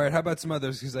 All right, how about some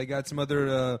others? Because I got some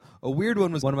other. A weird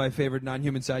one was one of my favorite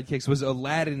non-human sidekicks was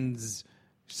Aladdin's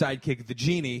sidekick, the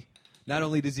genie. Not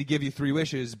only does he give you 3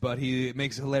 wishes, but he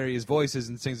makes hilarious voices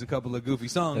and sings a couple of goofy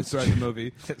songs throughout the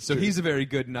movie. So he's a very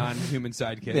good non-human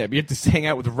sidekick. Yeah, but you have to hang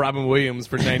out with Robin Williams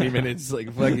for 90 minutes.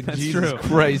 Like, fucking That's Jesus true.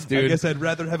 Christ, dude. I guess I'd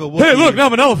rather have a Wookiee. Hey, look, now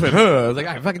I'm an elephant. I was like,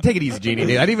 all right, fucking take it easy, Genie,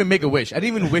 dude. I didn't even make a wish. I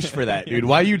didn't even wish for that, dude.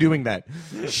 Why are you doing that?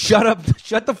 Shut up.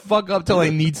 Shut the fuck up till I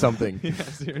need something. Yeah,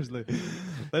 seriously.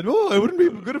 Like, oh, it wouldn't be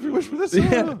good if you wished for this.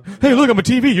 Yeah. Hey, look, I'm a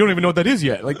TV. You don't even know what that is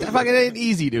yet. Like, that fucking ain't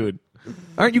easy, dude.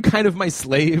 Aren't you kind of my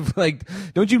slave? Like,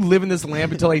 don't you live in this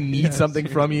lamp until I need something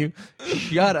from you?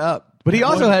 Shut up. But he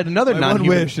also had another My non-human.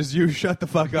 one wish is you shut the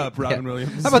fuck up, Robin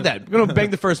Williams. How about that? I'm gonna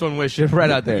bang the first one wish right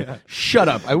out there. Shut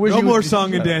up. I wish No you more would-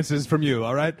 song and dances from you,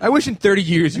 all right? I wish in 30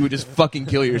 years you would just fucking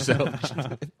kill yourself.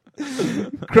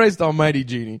 Christ almighty,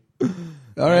 Genie. All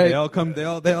right. They all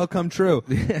come true.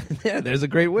 Yeah, there's a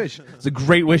great wish. It's a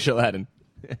great wish, Aladdin.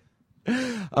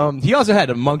 He also had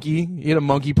a monkey. He had a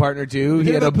monkey partner too.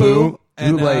 He had a boo.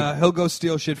 And who, like, he'll go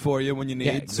steal shit for you when you need.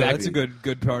 Yeah, So that's exactly. a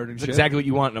good partnership. that's exactly what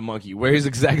you want in a monkey. Wears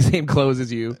exact same clothes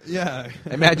as you. Yeah.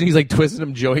 Imagine he's like twisting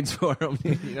them joints for him.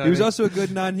 You know what He was I mean? also a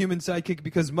good non-human sidekick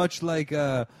because much like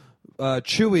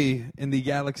Chewie in the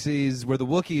galaxies where the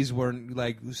Wookiees weren't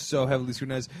like so heavily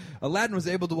scrutinized, Aladdin was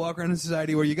able to walk around in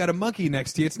society where you got a monkey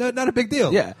next to you. It's not a big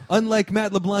deal. Yeah. Unlike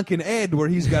Matt LeBlanc and Ed, where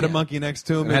he's got a monkey next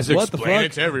to him. And has it's, to what the explain fuck?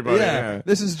 it to everybody, yeah.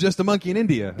 This is just a monkey in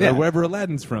India Yeah. or wherever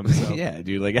Aladdin's from. So. Yeah,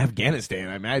 dude, like Afghanistan,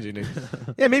 I imagine it.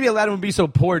 Yeah, maybe Aladdin would be so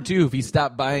poor too if he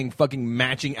stopped buying fucking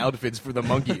matching outfits for the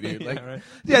monkey, dude. Like, right.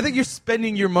 yeah, I think you're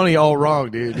spending your money all wrong,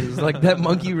 dude. It's like that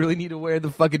monkey really need to wear the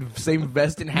fucking same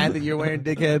vest and hat that you're wearing,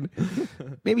 dickhead.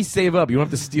 Maybe save up. You don't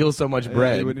have to steal so much Yeah,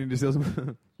 bread. you would need to steal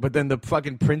some. But then the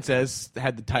fucking princess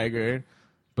had the tiger.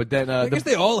 But then I guess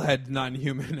they all had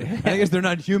non-human. I guess they're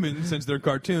not human since they're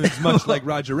cartoons, much like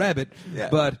Roger Rabbit. Yeah.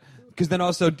 But because then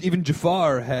also even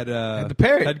Jafar had the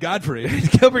parrot. had Godfrey.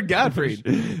 Gilbert Gottfried.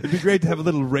 It'd be great to have a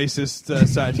little racist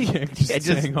sidekick just Yeah,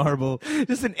 just- saying horrible.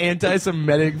 Just an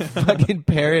anti-Semitic fucking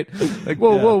parrot. Like,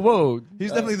 whoa, Yeah. whoa, whoa. He's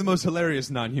definitely the most hilarious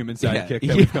non-human Yeah. sidekick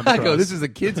that we've come I across. go, this is a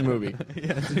kid's movie.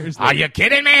 yeah, seriously. Are you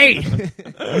kidding me?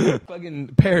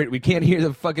 Fucking parrot, we can't hear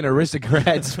the fucking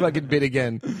aristocrats fucking bit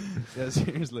again. Yeah,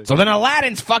 seriously. So then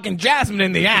Aladdin's fucking Jasmine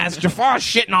in the ass. Jafar's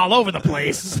shitting all over the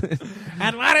place.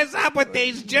 And what is up with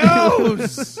these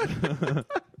Jews?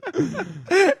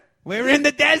 We're in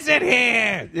the desert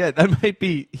here. Yeah, that might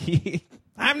be.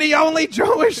 I'm the only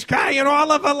Jewish guy in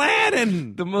all of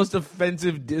Aladdin. The most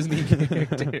offensive Disney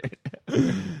character.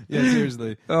 Yeah,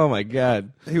 seriously. Oh my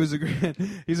god. He's a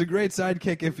great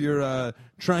sidekick if you're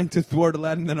trying to thwart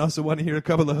Aladdin and also want to hear a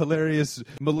couple of hilarious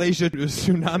Malaysia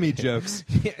tsunami jokes.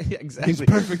 Yeah, exactly. He's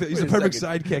perfect. He's Wait a perfect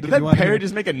second. sidekick. Did if that you want to parrot hear-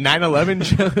 just make a 9/11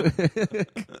 joke?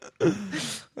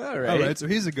 All right. All right, so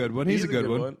he's a good one. He's a good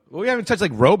one. Well, we haven't touched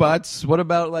like robots. What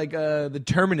about like the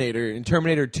Terminator in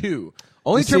Terminator 2?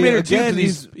 Only You see, Terminator 2 again,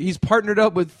 'cause he's partnered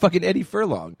up with fucking Eddie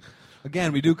Furlong.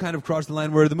 Again, we do kind of cross the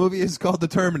line where the movie is called The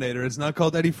Terminator. It's not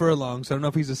called Eddie Furlong, so I don't know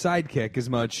if he's a sidekick as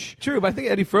much. True, but I think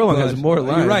Eddie Furlong has more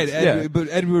lines. You're right, yeah. but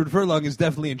Edward Furlong is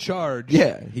definitely in charge.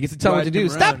 Yeah, he gets to tell him what to Riding do. him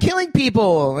Stop around. killing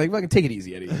people! Like, fucking take it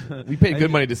easy, Eddie. We paid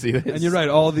good money to see this. And you're right.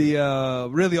 All the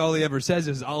really all he ever says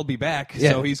is "I'll be back."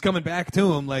 Yeah. So he's coming back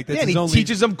to him. Like that's Yeah, and his he only.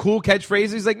 teaches them cool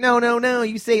catchphrases. He's like, no,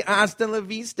 you say hasta la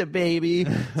vista, baby.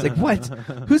 It's like, what?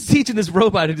 Who's teaching this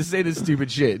robot to say this stupid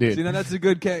shit, dude? See, now that's a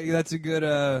good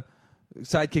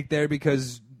sidekick there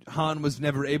because Han was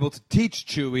never able to teach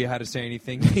Chewie how to say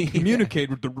anything. He could communicate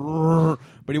with the roar,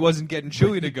 but he wasn't getting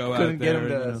Chewie to go out Couldn't get there. him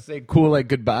to you know. say cool, like,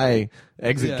 goodbye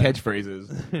exit Yeah. catchphrases.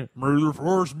 May the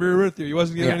force be with you. He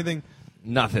wasn't getting Yeah. anything.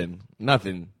 Nothing.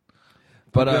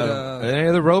 But But, any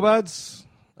other robots?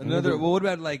 Well, what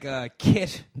about like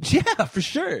Kit? Yeah, for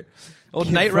sure. Old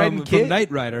Kit Knight Riding from Kid.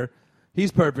 Knight Rider.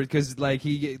 He's perfect because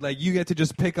you get to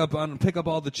just pick up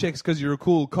all the chicks because you're a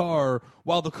cool car,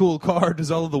 while the cool car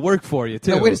does all of the work for you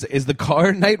too. No, wait a second. Is the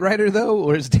car Knight Rider though,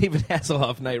 or is David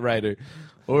Hasselhoff Knight Rider,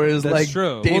 or is That's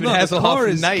true. David Well, no, the Hasselhoff car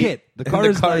is Knight? Kit. The car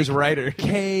is car's like Rider.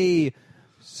 K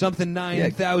something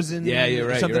 9,000. Yeah, you're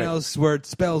right. Something you're right. else where it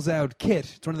spells out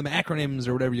Kit. It's one of them acronyms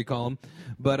or whatever you call them.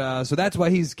 But so that's why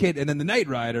he's Kit, and then the Knight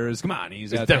Rider is he's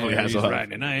out definitely there, he's Hasselhoff.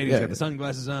 riding at night. He's got the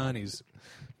sunglasses on. He's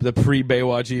The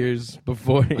pre-Baywatch years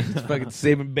before he's fucking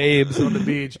saving babes on the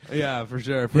beach. Yeah, for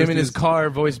sure. Him in his car,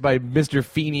 voiced by Mr.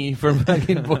 Feeney from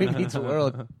fucking Boy Meets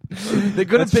World. They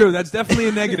could have That's true. That's definitely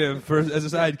a negative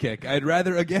as a sidekick. I'd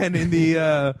rather again in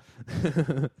the.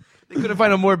 They couldn't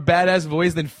find a more badass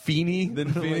voice than Feeney.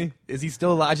 Feeney? Is he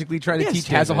still logically trying to Yes, teach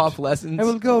David. Hasselhoff lessons? I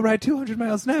will go ride 200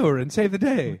 miles an hour and save the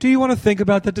day. Do you want to think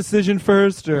about that decision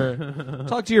first, or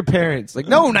talk to your parents? Like,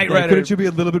 no, Knight Rider. Couldn't you be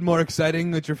a little bit more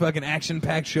exciting with your fucking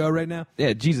action-packed show right now?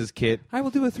 Yeah, Jesus, kid. I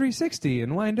will do a 360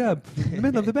 and wind up in the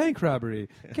middle of the bank robbery,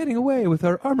 getting away with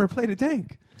our armor-plated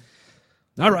tank.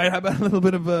 All right, how about a little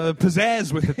bit of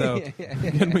pizzazz with it, though?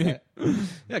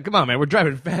 Yeah, come on, man. We're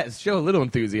driving fast. Show a little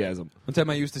enthusiasm. One time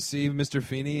I used to see Mr.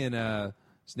 Feeney in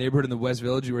his neighborhood in the West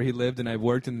Village where he lived, and I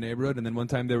worked in the neighborhood. And then one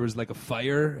time there was like a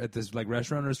fire at this like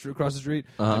restaurant across the street.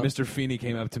 And Mr. Feeney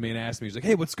came up to me and asked me, he's like,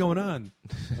 "Hey, what's going on?"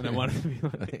 And I wanted to be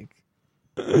like...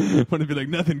 I want to be like,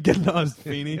 nothing, get lost,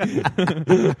 Feeney.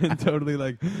 And totally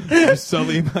like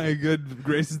sully my good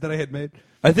graces that I had made.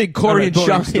 I think Corey and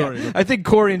Sean. Story. I think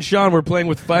Corey and Sean were playing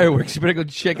with fireworks. You better go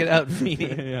check it out,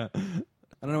 Feeney. Yeah.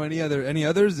 I don't know any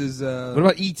others. Is What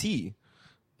about E.T.?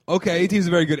 Okay, E.T. is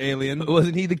a very good alien.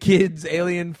 Wasn't he the kid's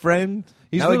alien friend?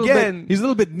 He's Now a little again, bit, he's a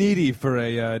little bit needy for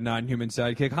a non-human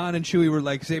sidekick. Han and Chewie were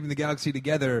like saving the galaxy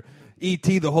together.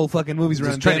 E.T. the whole fucking movie's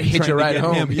around trying to hitch a ride get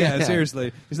home. him. Yeah,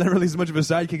 seriously. He's not really as much of a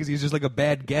sidekick as he's just like a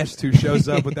bad guest who shows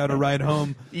up without a ride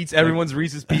home. eats everyone's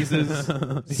Reese's Pieces,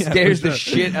 Yeah, scares for the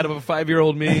sure. shit out of a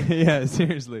 5-year-old me, Yeah,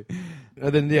 seriously.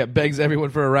 and then begs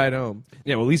everyone for a ride home.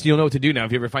 Yeah, well, at least you'll know what to do now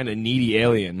if you ever find a needy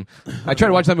alien. I tried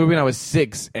to watch that movie when I was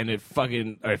 6, and it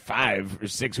fucking or 5 or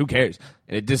 6, who cares?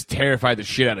 And it just terrified the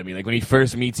shit out of me. Like when he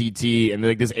first meets E.T. and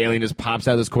like this alien just pops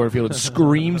out of this cornfield and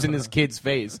screams in this kid's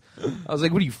face. I was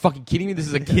like, "What are you fucking kidding me? This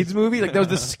is a kid's movie?" Like that was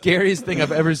the scariest thing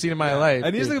I've ever seen in my life.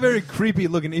 And he's like a very creepy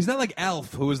looking. He's not like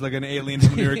Alf, who was like an alien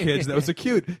from when we were kids. That was so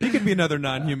cute. He could be another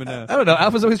non-human. I don't know.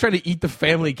 Alf was always trying to eat the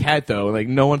family cat, though. Like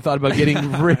no one thought about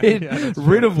getting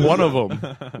rid of one of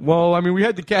them. Well, I mean, we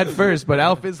had the cat first, but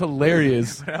Alf is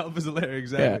hilarious. Alf is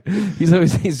hilarious, Yeah,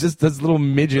 exactly. he's just this little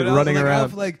midget But running like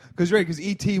around. Alf, because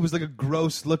E.T. was like a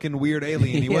gross looking weird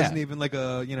alien. He Yeah. wasn't even like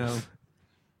a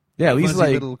Yeah, at least fuzzy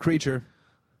like little creature.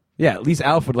 yeah, at least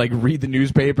Alf would like read the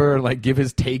newspaper and like give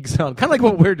his takes on kind of like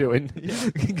what we're doing.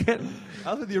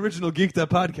 Alf is the original Geeked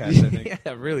Up podcast, I think.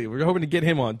 Yeah, really. We're hoping to get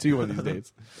him on too one of these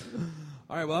days.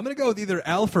 All right, well, I'm gonna go with either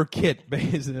Alf or Kit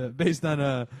based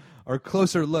on our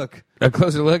closer look. A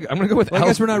closer look. I'm gonna go with Well, Alf. I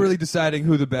guess we're not really deciding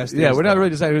who the best is. Yeah, we're not though.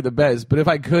 really deciding who the best. But if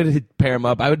I could pair him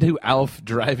up, I would do Alf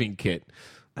driving Kit.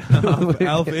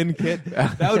 Alf in Kit.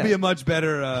 That would be a much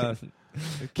better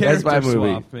character my movie.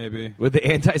 swap, maybe. With the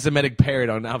anti-Semitic parrot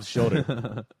on Alf's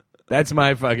shoulder. That's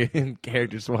my fucking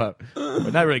character swap.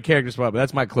 But not really character swap, but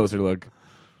that's my closer look.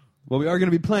 Well, we are going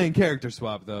to be playing character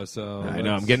swap, though, so... I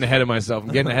know, I'm getting ahead of myself.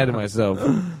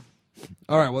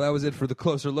 All right, well, that was it for the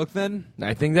closer look, then.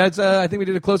 I think we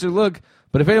did a closer look.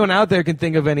 But if anyone out there can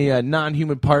think of any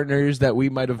non-human partners that we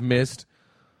might have missed,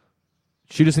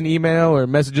 shoot us an email or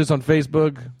message us on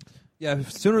Facebook. Yeah,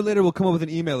 sooner or later we'll come up with an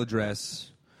email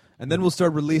address, and then we'll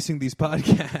start releasing these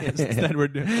podcasts that we're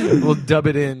doing. We'll dub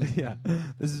it in. Yeah,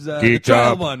 this is the Geeked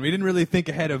trial Up. one. We didn't really think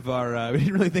ahead of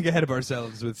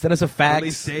ourselves with Send us a fax.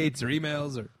 release dates or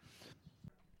emails or.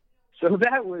 So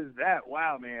that was that.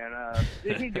 Wow, man.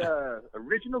 Big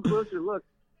original closer look.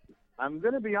 I'm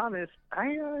going to be honest.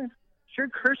 I sure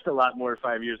cursed a lot more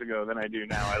 5 years ago than I do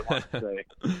now, I want to say.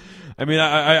 I mean,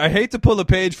 I hate to pull a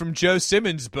page from Joe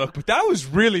Simmons' book, but that was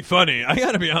really funny. I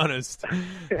got to be honest.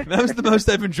 That was the most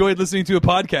I've enjoyed listening to a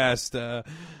podcast. I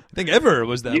think ever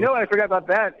was that. You know what I forgot about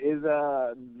that is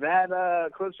that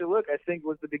closer look, I think,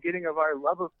 was the beginning of our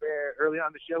love affair early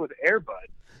on the show with Air Bud.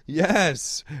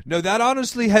 Yes. No, that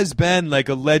honestly has been like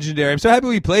a legendary. I'm so happy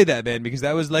we played that, man, because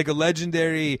that was like a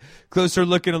legendary closer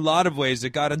look in a lot of ways. It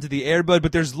got into the Air Bud,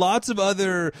 but there's lots of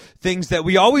other things that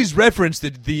we always reference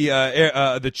the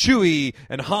Chewie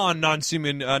and Han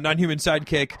non-human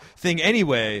sidekick thing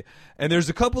anyway. And there's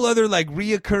a couple other like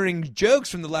reoccurring jokes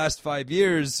from the last 5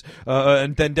 years,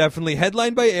 and then definitely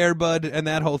headlined by Air Bud and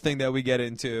that whole thing that we get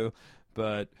into.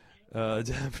 But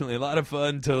definitely a lot of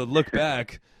fun to look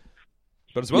back.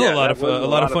 But as well, Yeah, a lot that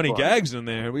was of funny fun. gags in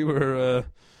there. We were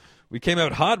We came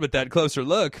out hot with that closer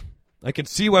look. I can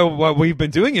see why we've been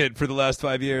doing it for the last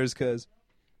 5 years, because...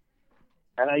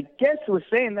 And I guess we're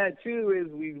saying that, too, is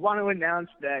we want to announce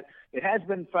that it has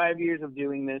been 5 years of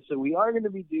doing this, so we are going to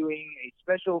be doing a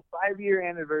special 5-year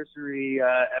anniversary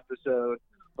episode,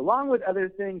 along with other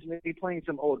things, maybe playing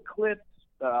some old clips,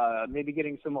 maybe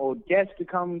getting some old guests to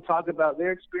come talk about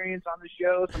their experience on the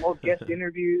show, some old guest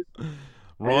interviews.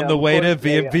 We're on the way to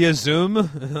via Zoom,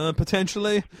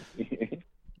 potentially.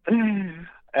 And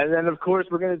then, of course,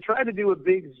 we're going to try to do a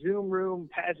big Zoom room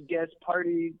past guest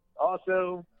party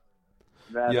also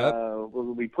that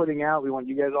we'll be putting out. We want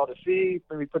you guys all to see.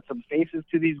 Maybe put some faces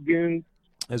to these goons.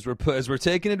 As we're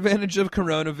taking advantage of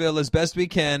Corona-Ville as best we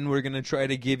can, we're going to try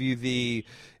to give you the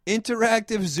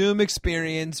interactive Zoom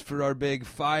experience for our big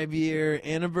 5-year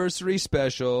anniversary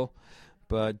special.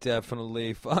 But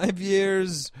definitely 5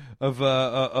 years of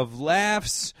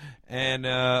laughs and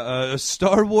a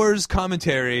Star Wars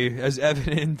commentary as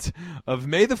evident of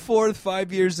May the 4th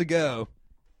 5 years ago.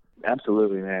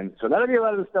 Absolutely, man. So that'll be a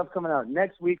lot of the stuff coming out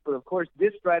next week. But, of course,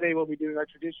 this Friday we'll be doing our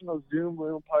traditional Zoom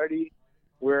room party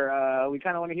where we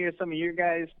kind of want to hear some of your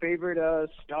guys' favorite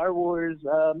Star Wars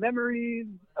memories,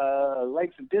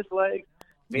 likes and dislikes,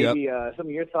 maybe some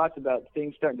of your thoughts about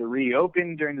things starting to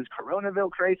reopen during this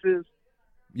Corona-Ville crisis.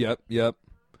 Yep.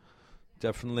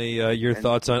 Definitely your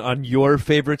thoughts on your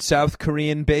favorite South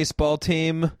Korean baseball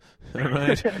team. All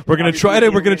right. We're gonna try to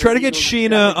get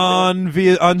Sheena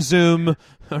on Zoom,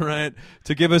 all right,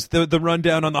 to give us the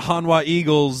rundown on the Hanwha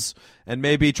Eagles and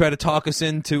maybe try to talk us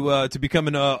into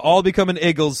becoming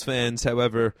Eagles fans.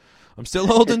 However, I'm still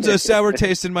holding a sour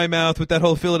taste in my mouth with that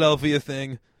whole Philadelphia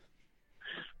thing.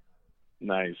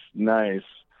 Nice.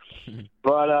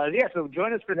 But, so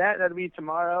join us for that. That'll be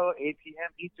tomorrow, 8 p.m.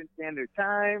 Eastern Standard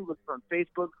Time. Look on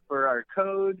Facebook for our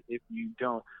code. If you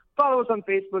don't follow us on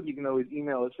Facebook, you can always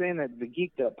email us in at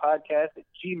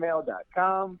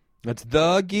thegeekeduppodcast@gmail.com. That's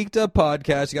the Geeked Up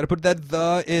Podcast. You got to put that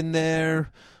 "the" in there.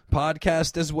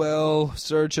 Podcast as well.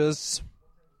 Search us.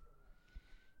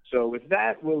 So with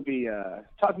that, we'll be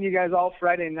talking to you guys all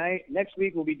Friday night. Next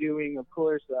week, we'll be doing, of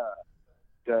course, the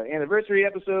anniversary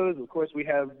episodes. Of course, we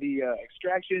have the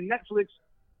Extraction Netflix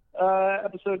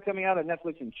episode coming out on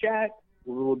Netflix and Chat.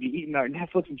 We'll be eating our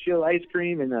Netflix and Chill ice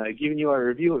cream and giving you our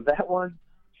review of that one.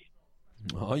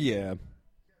 Oh, yeah.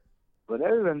 But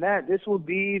other than that, this will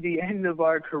be the end of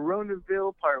our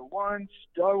Corona-Ville Part 1,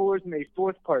 Star Wars May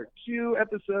 4th Part 2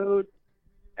 episode.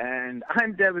 And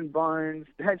I'm Devin Barnes.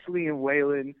 That's Liam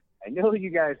Whalen. I know you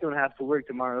guys don't have to work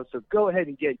tomorrow, so go ahead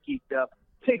and get geeked up.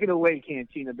 Take it away,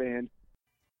 Cantina Band.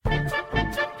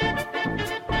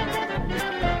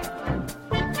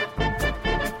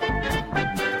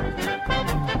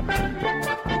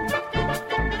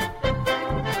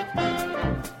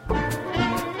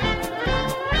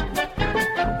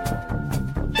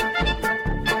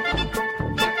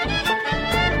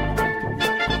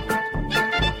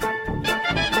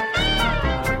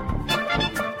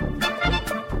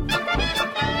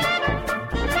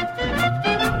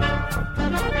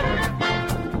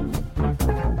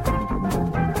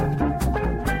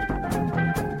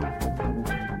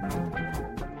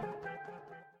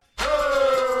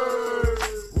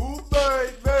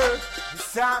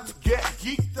 Time to get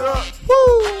geeked up.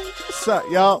 Woo! What's up,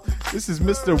 y'all? This is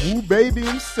Mr. Woo Baby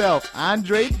himself,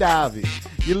 Andre Davi.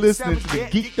 You're listening to the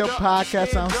Geeked Up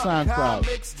Podcast on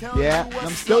SoundCloud. Yeah, and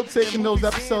I'm still taking those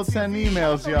episode 10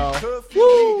 emails, y'all.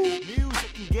 Woo!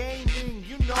 Music and gaming,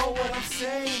 you know what I'm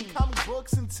saying. Comic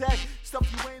books and tech.